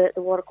doesn't reach the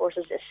watercourse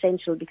is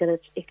essential, because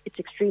it's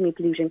extremely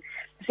polluting.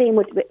 Same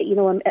with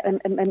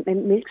a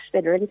milk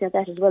spread or anything like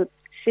that as well.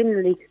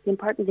 Similarly, the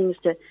important thing is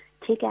to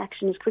take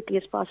action as quickly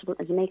as possible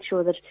and to make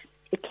sure that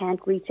it can't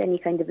reach any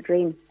kind of a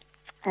drain.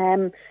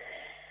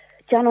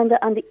 John, on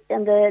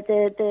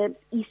the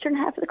eastern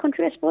half of the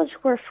country, I suppose,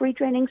 where free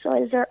draining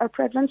soils are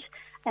prevalent,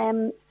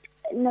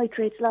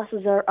 nitrates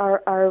losses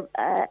are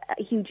a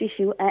huge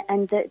issue,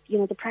 and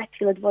the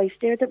practical advice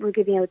there that we're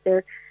giving out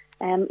there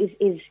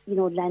is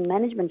land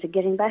management, and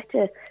getting back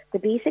to the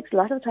basics a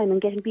lot of the time,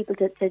 and getting people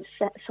to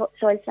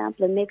soil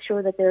sample and make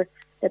sure that they're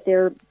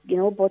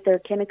both their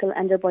chemical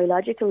and their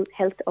biological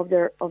health of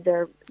their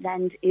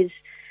land is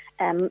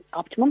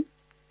optimum.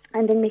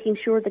 and then making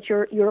sure that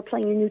you're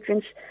applying your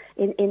nutrients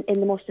in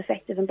the most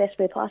effective and best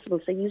way possible.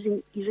 So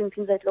using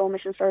things like low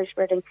emission slurry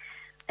spreading,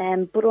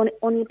 but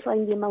only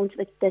applying the amount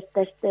that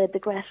the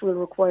grass will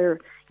require.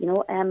 We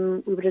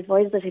would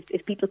advise that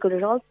if people could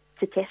at all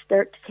to test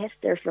their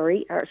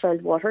slurry or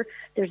soiled water,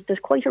 there's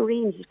quite a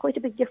range. There's quite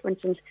a big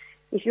difference. And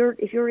if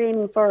you're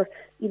aiming for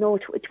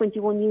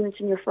 21 units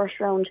in your first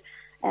round,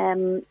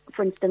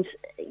 for instance,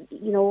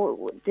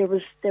 there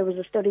was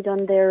a study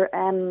done there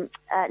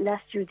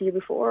last year, the year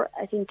before.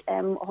 I think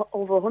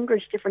over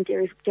 100 different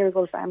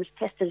Dairygold farmers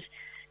tested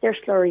their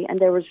slurry, and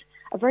there was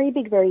a very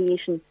big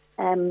variation.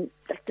 The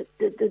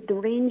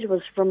range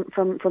was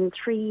from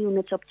 3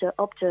 units up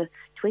to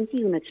 20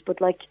 units, but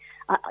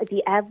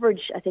the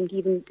average, I think,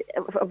 even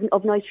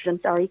of nitrogen,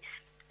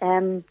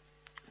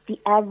 the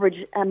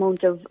average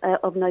amount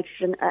of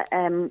nitrogen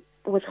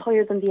was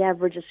higher than the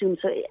average assumed.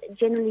 So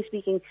generally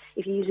speaking,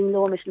 if you're using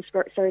low emission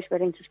slurry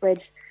spreading to spread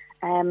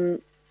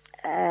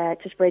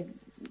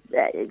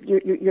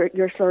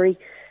your slurry,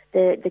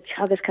 the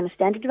Teagasc kind of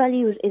standard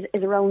value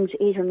is around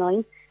 8 or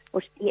 9.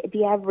 But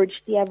the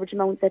average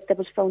amount that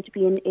was found to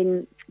be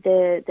in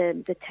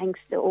the tanks,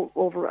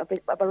 over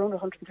around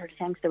 130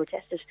 tanks that were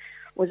tested,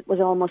 was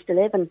almost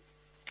 11.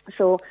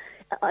 So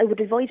I would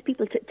advise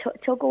people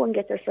to go and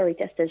get their slurry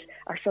tested,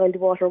 or soiled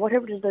water,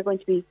 whatever it is they're going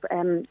to be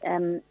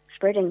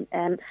spreading,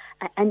 and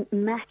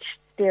match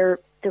the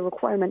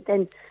requirement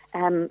then,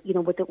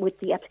 with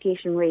the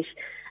application rate,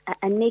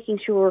 and making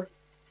sure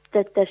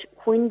that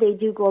when they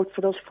do go out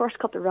for those first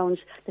couple of rounds,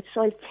 that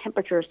soil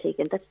temperature is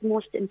taken. That's the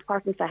most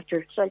important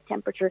factor. Soil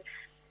temperature.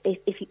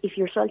 If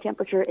your soil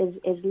temperature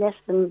is less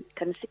than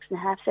kind of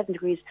 6.5, 7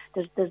 degrees,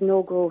 there's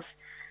no growth.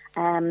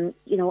 And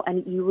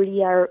you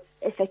really are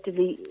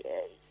effectively,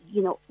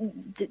 your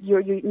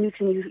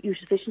nutrient use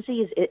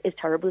efficiency is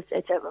terrible.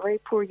 It's a very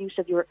poor use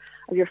of your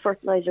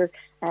fertilizer.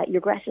 Your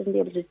grass isn't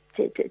able to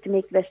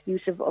make the best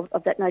use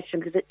of that nitrogen,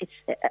 because it's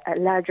a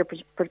larger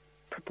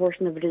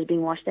proportion of it is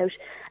being washed out.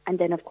 And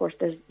then, of course,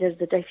 there's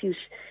the diffuse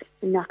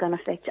knock-on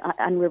effect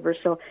on rivers.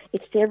 So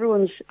it's to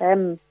everyone's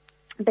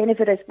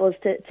benefit, I suppose,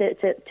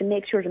 to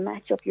make sure to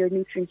match up your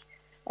nutrient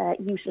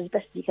use as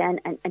best as you can,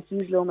 and to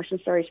use low emission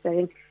slurry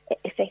spreading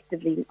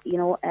effectively.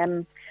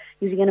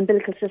 Using an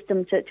umbilical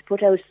system to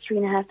put out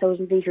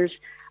 3,500 litres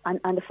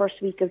on the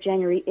first week of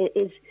January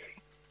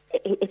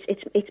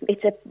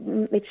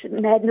it's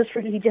madness,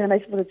 really, John. I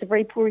suppose it's a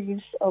very poor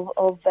use of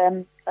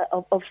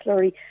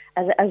slurry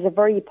as a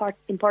very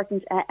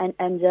important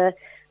and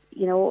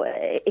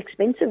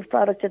expensive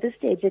product at this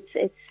stage.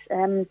 It's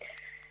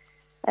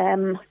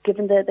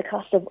given the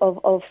cost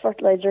of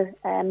fertilizer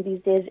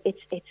these days,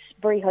 it's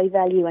very high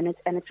value, and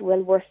it's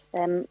well worth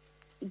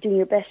doing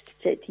your best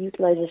to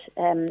utilise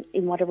it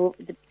in whatever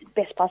the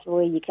best possible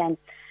way you can.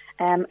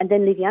 And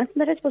then leading on from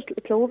that, I suppose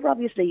clover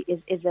obviously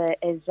is a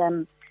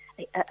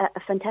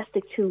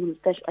fantastic tool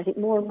that I think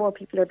more and more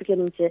people are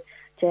beginning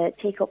to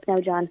take up now,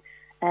 John.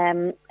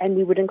 And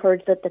we would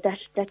encourage that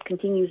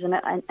continues. And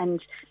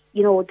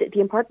the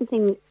important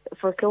thing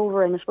for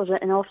clover, and I suppose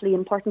an awfully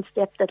important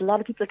step that a lot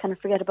of people kind of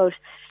forget about,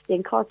 they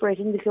incorporate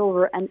in the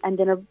clover and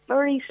then are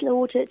very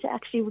slow to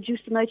actually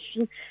reduce the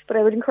nitrogen. But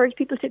I would encourage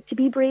people to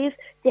be brave,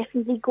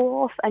 definitely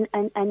go off and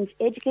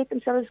educate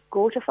themselves,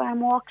 go to farm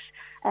walks,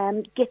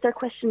 get their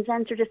questions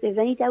answered if they have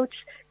any doubts.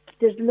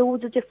 There's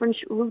loads of different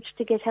routes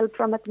to get help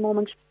from at the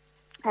moment,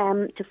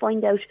 to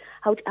find out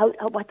how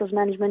what those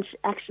management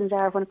actions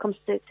are when it comes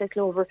to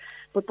clover.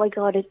 But by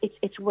God,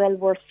 it's well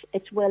worth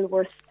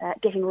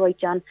getting right,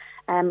 John,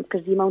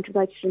 because the amount of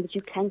nitrogen that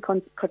you can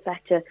cut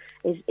back to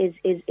is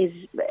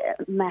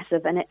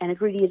massive, and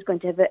it really is going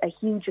to have a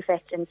huge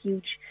effect and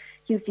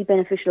hugely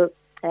beneficial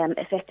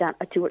effect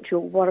to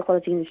water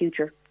quality in the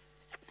future.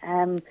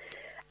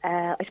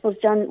 I suppose,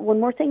 John, one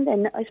more thing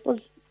then. I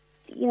suppose,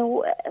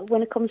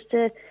 when it comes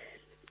to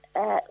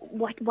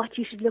what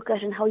you should look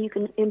at and how you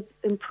can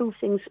improve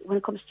things when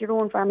it comes to your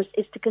own farmers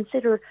is to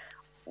consider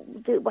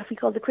what we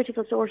call the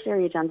critical source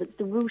area, John,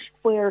 the route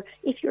where,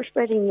 if you're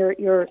spreading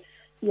your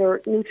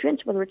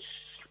nutrients, whether it's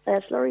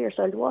slurry or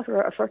soiled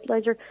water or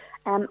fertilizer,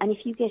 and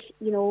if you get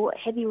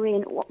heavy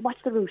rain,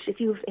 what's the route? If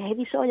you have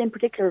heavy soil in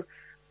particular,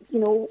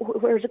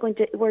 where's it going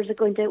to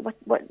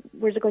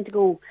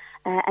go?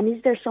 And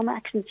is there some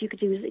actions you could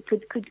do?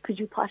 Could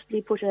you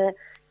possibly put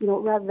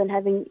rather than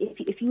having,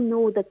 if you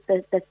know that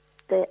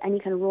any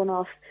kind of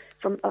runoff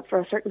for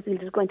a certain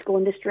field is going to go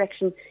in this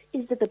direction,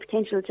 is there the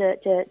potential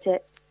to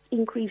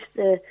increase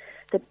the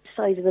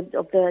size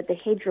of the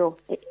hedgerow,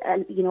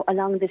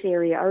 along this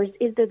area, or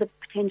is there the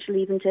potential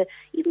even to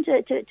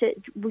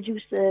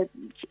reduce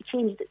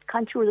change the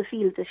contour of the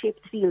field, the shape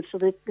of the field, so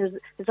that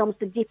there's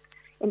almost a dip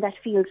in that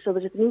field, so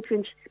that if the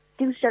nutrients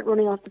do start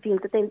running off the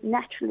field, that they'll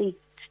naturally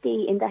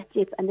stay in that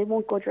dip and they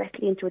won't go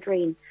directly into a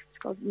drain. It's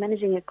called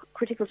managing a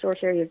critical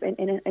source area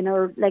in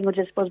our language,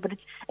 I suppose, but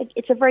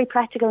it's a very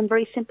practical and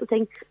very simple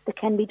thing that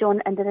can be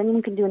done and that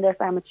anyone can do in their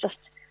farm.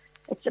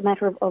 It's a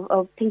matter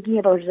of thinking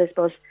about it, I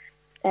suppose.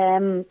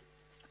 And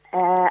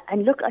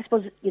look, I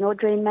suppose,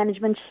 drain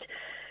management,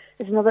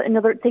 is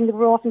another thing that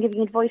we're often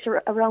giving advice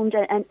around,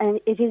 and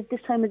it is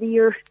this time of the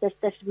year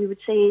that we would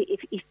say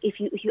if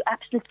you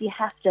absolutely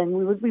have to, and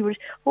we would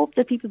hope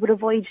that people would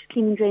avoid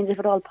cleaning drains if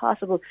at all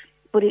possible.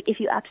 But if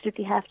you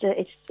absolutely have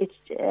to, it's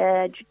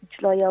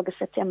July, August,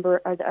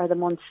 September are the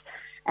months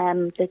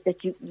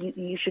that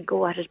you should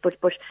go at it. But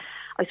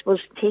I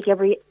suppose take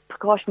every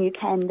precaution you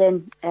can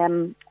then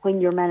when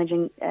you're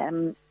managing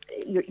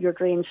your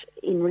drains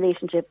in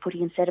relation to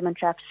putting in sediment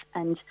traps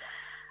and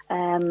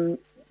I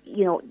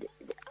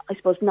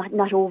suppose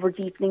not over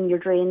deepening your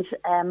drains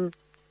and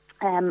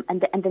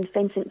then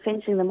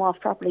fencing them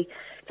off properly.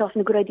 It's often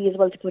a good idea as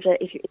well to put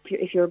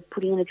if you're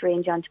putting in a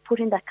drain, John, to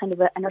put in that kind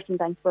of an earthen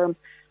bank berm.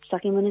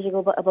 Talking a minute ago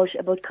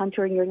about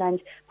contouring your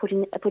land,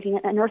 putting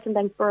an earthen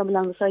bank berm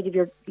along the side of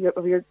your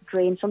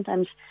drain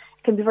sometimes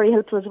can be very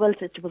helpful as well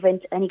to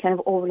prevent any kind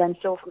of overland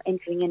flow from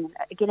entering in.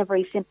 Again, a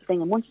very simple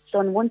thing, and once it's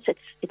done,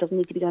 it doesn't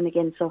need to be done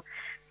again. So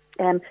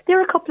there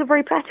are a couple of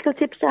very practical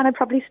tips, Dan. I've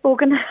probably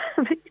spoken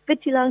a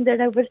bit too long there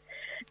now, but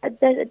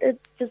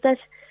does that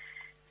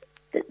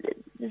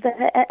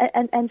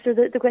answer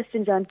the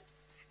question, John?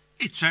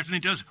 It certainly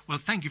does. Well,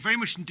 thank you very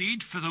much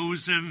indeed for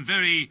those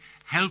very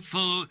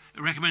helpful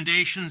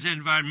recommendations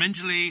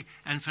environmentally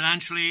and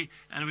financially.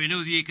 And we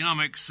know the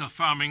economics of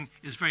farming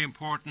is very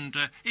important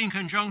in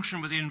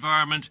conjunction with the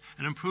environment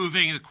and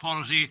improving the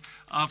quality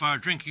of our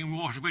drinking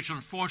water, which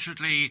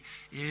unfortunately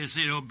is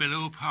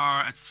below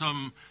par at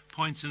some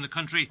points in the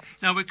country.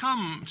 Now we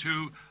come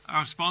to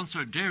our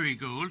sponsor,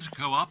 Dairygold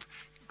Co-op.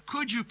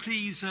 Could you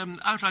please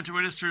outline to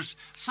our listeners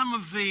some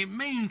of the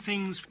main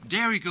things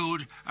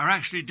Dairygold are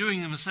actually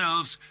doing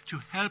themselves to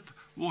help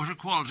water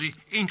quality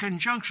in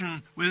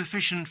conjunction with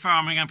efficient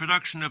farming and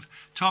production of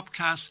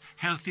top-class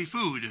healthy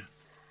food?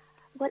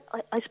 Well,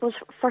 I suppose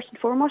first and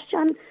foremost,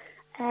 John,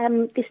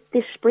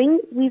 this spring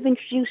we've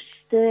introduced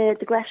the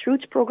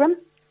Grassroots programme,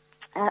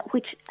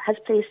 which has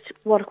placed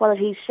water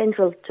quality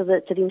central to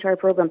the entire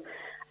programme.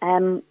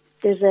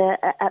 There's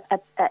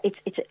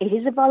it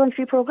is a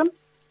voluntary programme.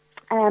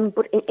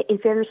 But in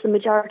fairness, the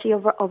majority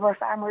of our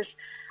farmers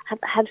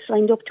have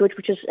signed up to it,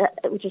 which is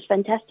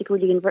fantastic,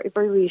 really, and very,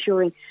 very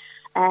reassuring.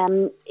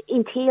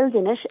 Entailed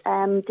in it,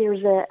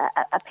 there's a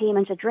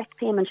payment, a direct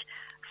payment,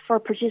 for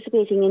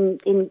participating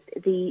in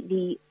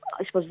the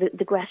I suppose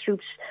the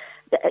Grassroots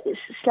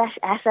 /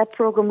 ASAP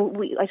program.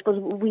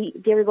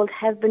 Dairygold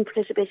have been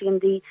participating in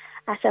the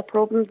ASAP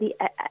program, the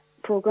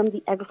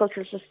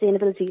Agricultural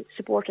Sustainability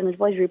Support and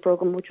Advisory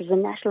Program, which was a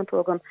national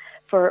program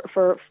for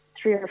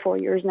 3 or 4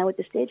 years now at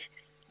this stage.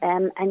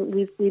 And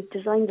we've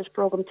designed this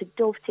program to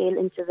dovetail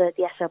into the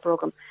ASAP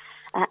program.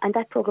 And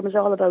that program is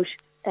all about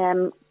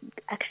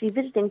actually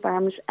visiting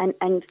farms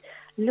and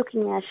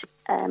looking at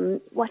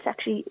what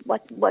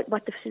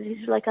the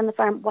facilities are like on the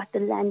farm, what the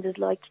land is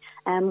like,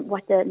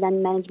 what the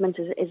land management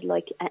is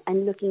like,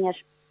 and looking at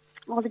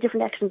all the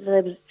different actions that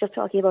I was just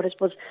talking about, I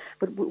suppose,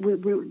 but we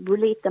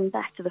relate them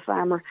back to the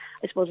farmer,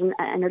 I suppose,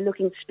 and are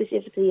looking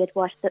specifically at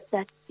what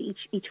that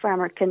each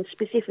farmer can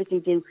specifically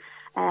do.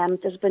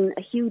 There's been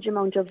a huge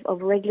amount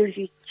of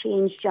regulatory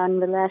change, John,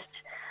 in the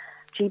last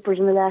 3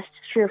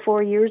 or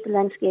 4 years. The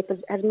landscape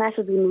has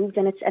massively moved,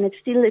 and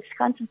it's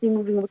constantly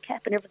moving with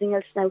CAP and everything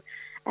else now.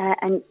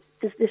 And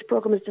this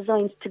program is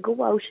designed to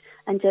go out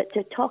and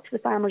to talk to the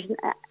farmers and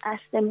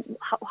ask them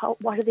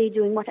what are they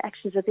doing, what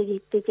actions are they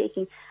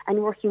taking,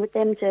 and working with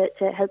them to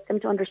help them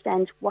to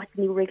understand what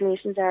the new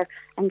regulations are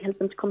and help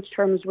them to come to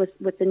terms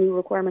with the new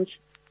requirements,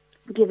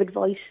 give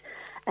advice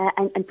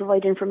and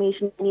provide any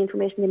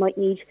information they might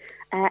need,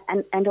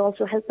 and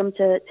also help them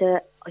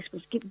to I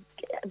suppose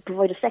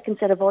provide a second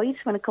set of eyes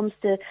when it comes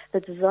to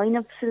the design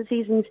of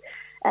facilities.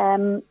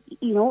 And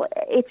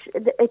it's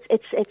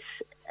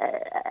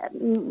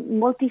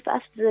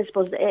multifaceted, I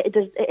suppose.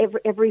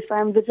 Every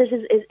farm visit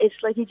is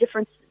slightly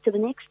different to the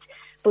next,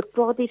 but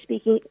broadly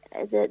speaking,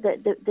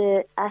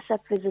 the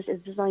ASAP visit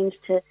is designed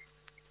to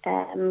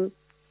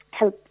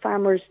help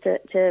farmers to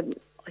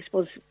I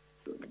suppose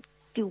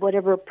do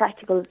whatever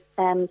practical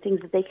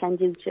things that they can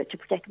do to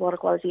protect water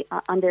quality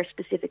on their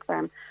specific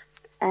farm.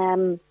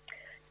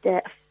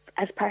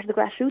 As part of the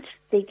Grassroots,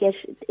 they get.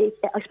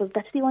 I suppose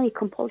that's the only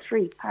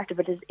compulsory part of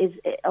it is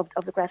of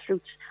the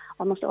Grassroots.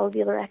 Almost all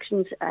the other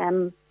actions,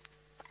 you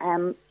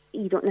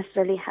don't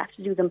necessarily have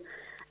to do them,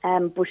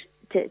 but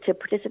to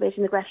participate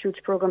in the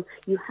Grassroots program,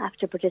 you have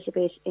to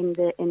participate in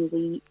the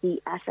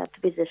ASAP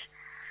visit.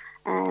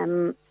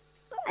 And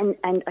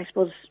I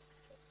suppose,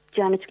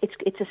 John,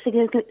 it's a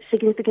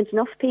significant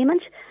enough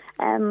payment.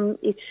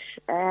 It's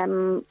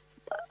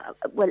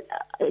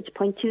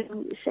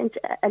 0.2 cents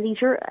a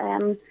litre.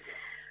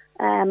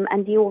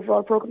 And the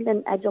overall programme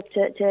then adds up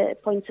to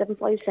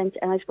 0.75 cents.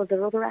 And I suppose there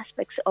are other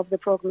aspects of the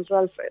programme as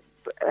well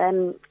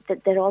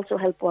that also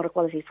help water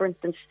quality. For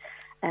instance,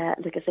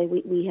 like I say,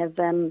 we have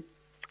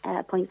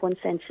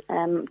 0.1 cents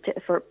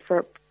for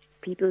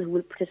people who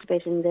will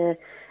participate in the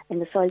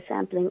soil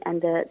sampling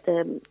and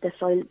the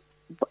soil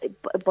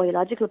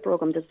biological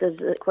programme.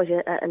 There's quite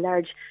a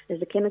large.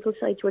 There's a chemical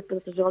side to it,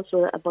 but there's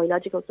also a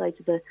biological side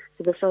to the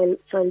soil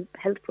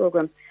health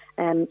programme.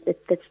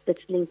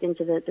 that's linked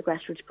into the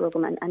grassroots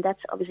programme, and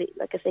that's obviously,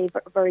 like I say,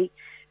 very,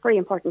 very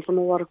important from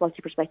a water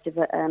quality perspective.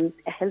 A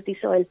healthy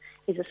soil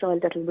is a soil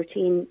that will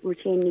retain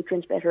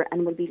nutrients better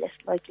and will be less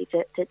likely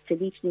to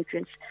leach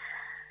nutrients.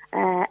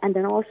 And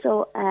then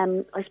also,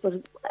 I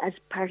suppose, as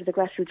part of the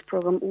grassroots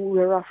programme,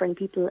 we're offering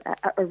people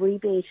a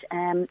rebate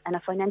and a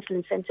financial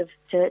incentive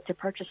to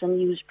purchase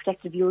and use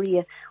protective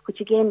urea,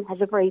 which again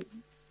has a very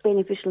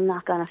beneficial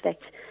knock-on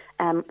effect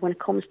when it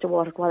comes to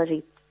water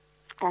quality.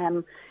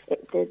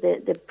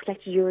 The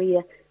protected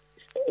urea,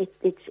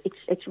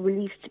 it's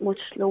released much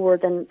slower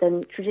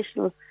than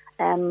traditional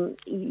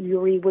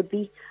urea would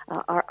be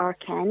or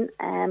can.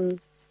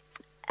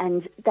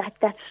 And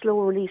that slow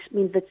release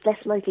means it's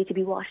less likely to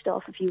be washed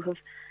off if you have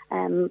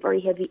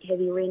very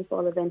heavy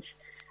rainfall events.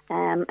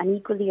 And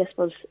equally, I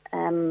suppose,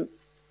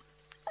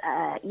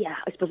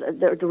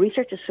 the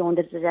research has shown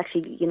that it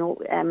actually,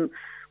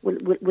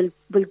 will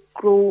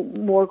grow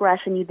more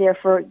grass, and you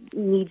therefore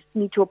need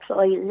to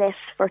apply less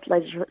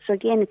fertilizer. So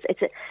again,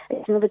 it's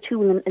another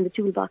tool in the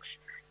toolbox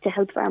to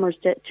help farmers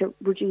to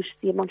reduce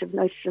the amount of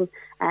nitrogen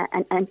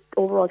and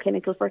overall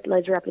chemical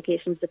fertilizer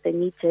applications that they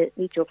need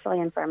to apply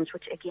on farms,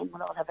 which again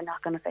will all have a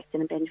knock-on effect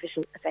and a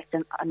beneficial effect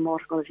on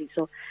water quality.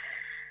 So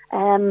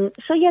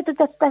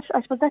that's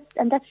I suppose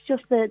that's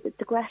just the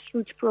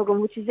grassroots program,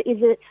 which is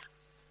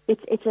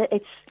it's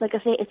like I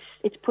say,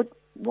 it's put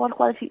water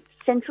quality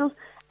central.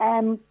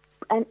 And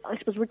I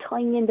suppose we're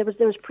tying in. There was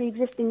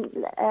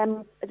pre-existing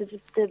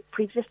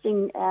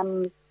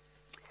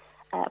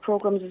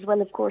programs as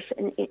well, of course,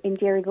 in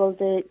Dairygold.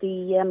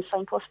 The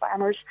Signpost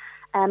farmers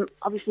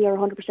obviously are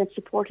 100%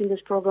 supporting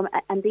this program,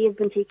 and they have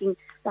been taking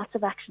lots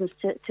of actions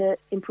to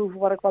improve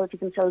water quality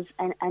themselves.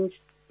 And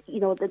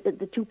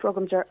the two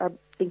programs are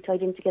being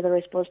tied in together,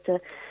 I suppose, to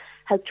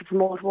help to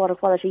promote water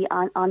quality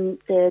on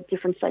the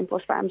different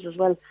Signpost farms as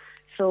well.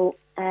 So.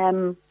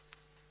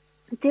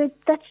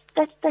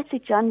 That's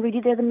it, John.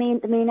 Really, they're the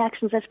main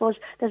actions. I suppose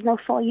there's now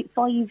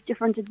five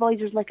different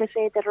advisors, like I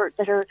say, that are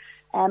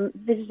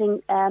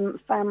visiting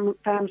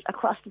farms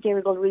across the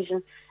Dairygold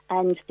region,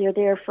 and they're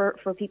there for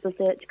people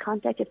to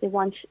contact if they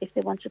want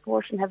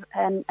support and have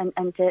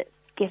and to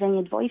get any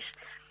advice.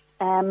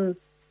 And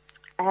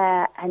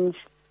I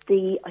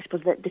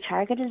suppose the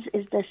target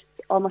is that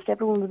almost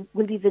everyone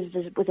will be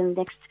visited within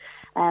the next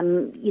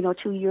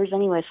 2 years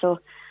anyway. So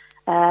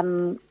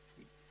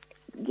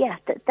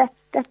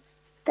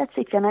that's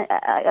it, and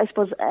I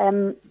suppose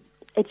the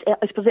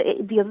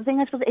other thing,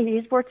 I suppose it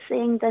is worth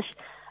saying that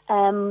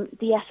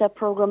the ESSA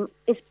program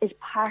is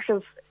part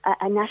of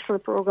a national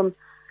program,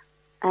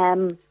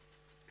 and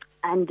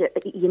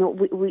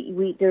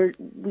we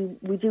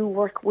do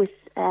work with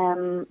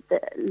the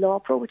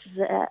LawPro, which is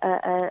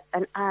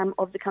an arm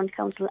of the County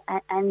Council,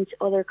 and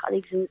other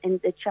colleagues in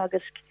the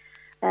Teagasc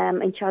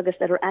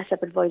that are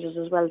ASAP advisors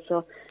as well.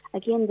 So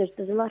again, there's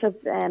a lot of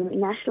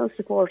national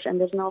support, and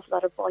there's an awful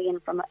lot of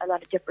buy-in from a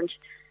lot of different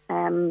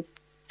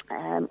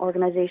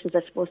organisations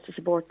that's supposed to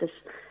support this.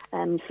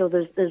 So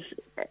there's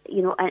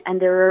and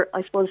there are,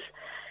 I suppose,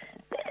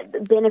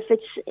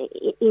 benefits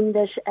in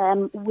that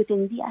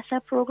within the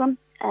ASAP programme,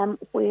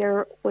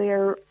 where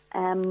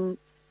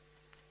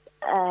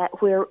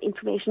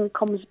information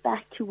comes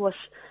back to us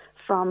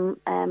from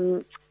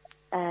the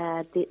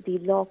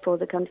LawPro,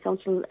 the County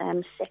Council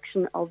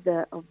section of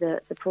the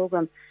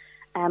programme.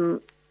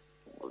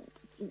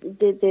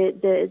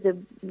 The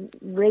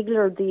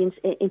regular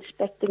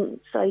inspecting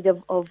side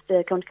of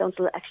the County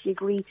Council actually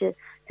agreed to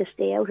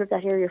stay out of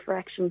that area for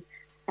action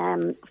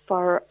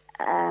for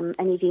an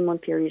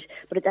 18-month period,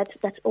 but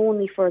that's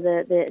only for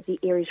the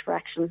areas for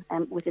action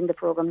within the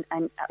programme.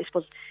 And I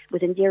suppose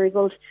within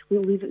Dairygold,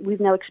 we've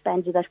now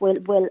expanded that well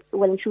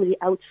and truly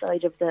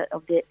outside of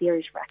the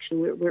areas for action.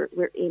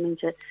 We're aiming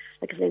to,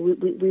 like I say,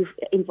 we've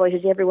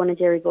invited everyone in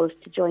Dairygold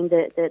to join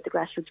the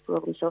grassroots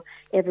programme. So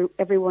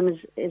everyone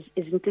is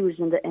included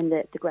in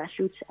the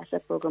grassroots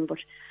ASAP programme, but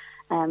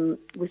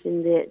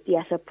within the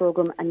ASAP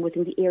programme and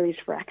within the areas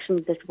for action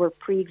that were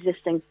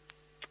pre-existing,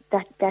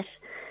 that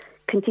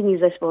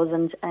continues, I suppose,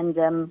 and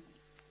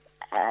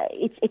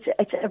it's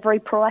a very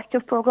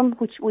proactive program,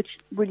 which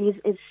really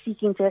is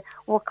seeking to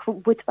work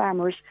with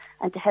farmers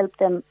and to help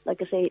them,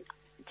 like I say,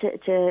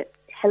 to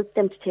help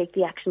them to take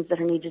the actions that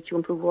are needed to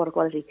improve water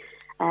quality.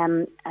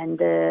 And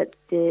the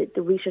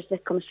research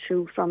that comes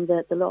through from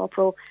the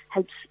LawPro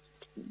helps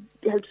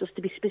us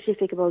to be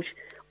specific about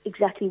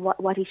exactly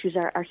what issues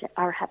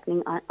are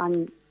happening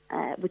on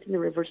within the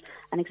rivers,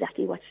 and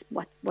exactly what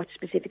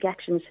specific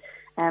actions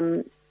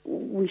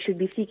we should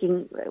be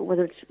seeking,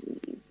 to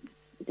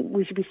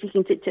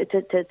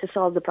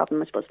solve the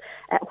problem, I suppose,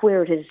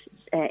 where it is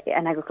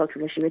an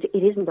agricultural issue. It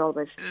isn't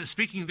always.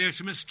 Speaking there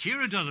to Miss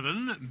Ciara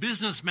Donovan,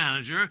 Business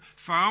Manager,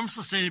 Farm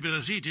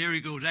Sustainability,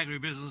 Dairygold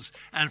Agribusiness.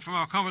 And from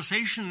our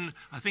conversation,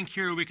 I think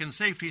here we can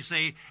safely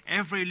say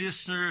every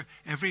listener,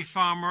 every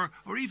farmer,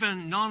 or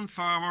even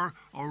non-farmer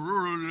or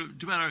rural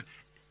dweller,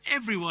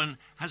 everyone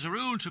has a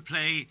role to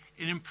play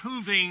in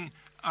improving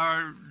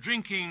our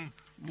drinking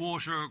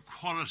water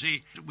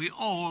quality. We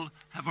all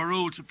have a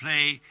role to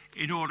play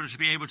in order to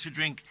be able to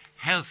drink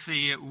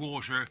healthy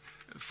water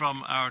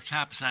from our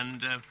taps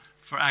and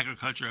for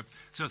agriculture.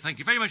 So thank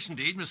you very much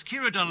indeed. Ms.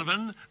 Ciara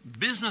Donovan,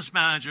 Business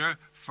Manager,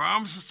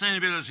 Farm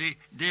Sustainability,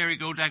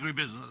 Dairygold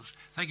Agribusiness.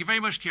 Thank you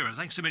very much, Ciara.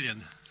 Thanks a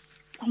million.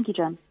 Thank you,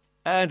 John.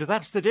 And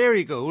that's the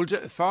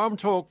Dairygold Farm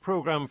Talk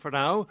programme for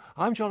now.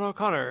 I'm John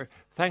O'Connor.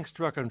 Thanks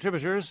to our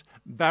contributors,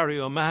 Barry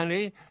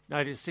O'Mahony,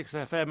 96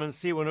 FM and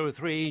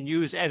C103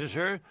 News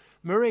Editor,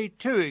 Murray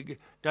Tuig,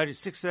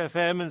 96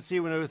 FM and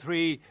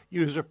C103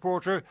 News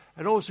Reporter,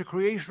 and also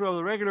creator of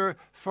the regular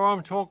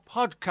Farm Talk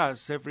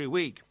podcasts every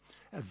week.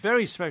 A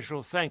very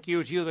special thank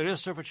you to you, the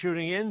listener, for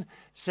tuning in,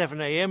 7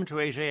 a.m. to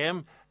 8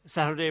 a.m.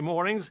 Saturday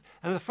mornings,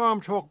 and the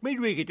Farm Talk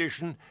midweek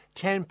edition,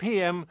 10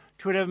 p.m.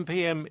 to 11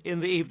 p.m.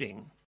 in the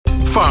evening.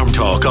 Farm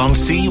Talk on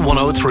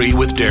C103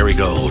 with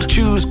Dairygold.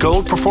 Choose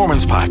Gold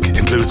Performance Pack.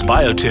 Includes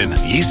biotin,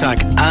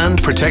 YESAC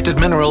and protected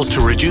minerals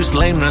to reduce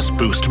lameness,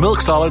 boost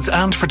milk solids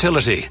and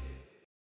fertility.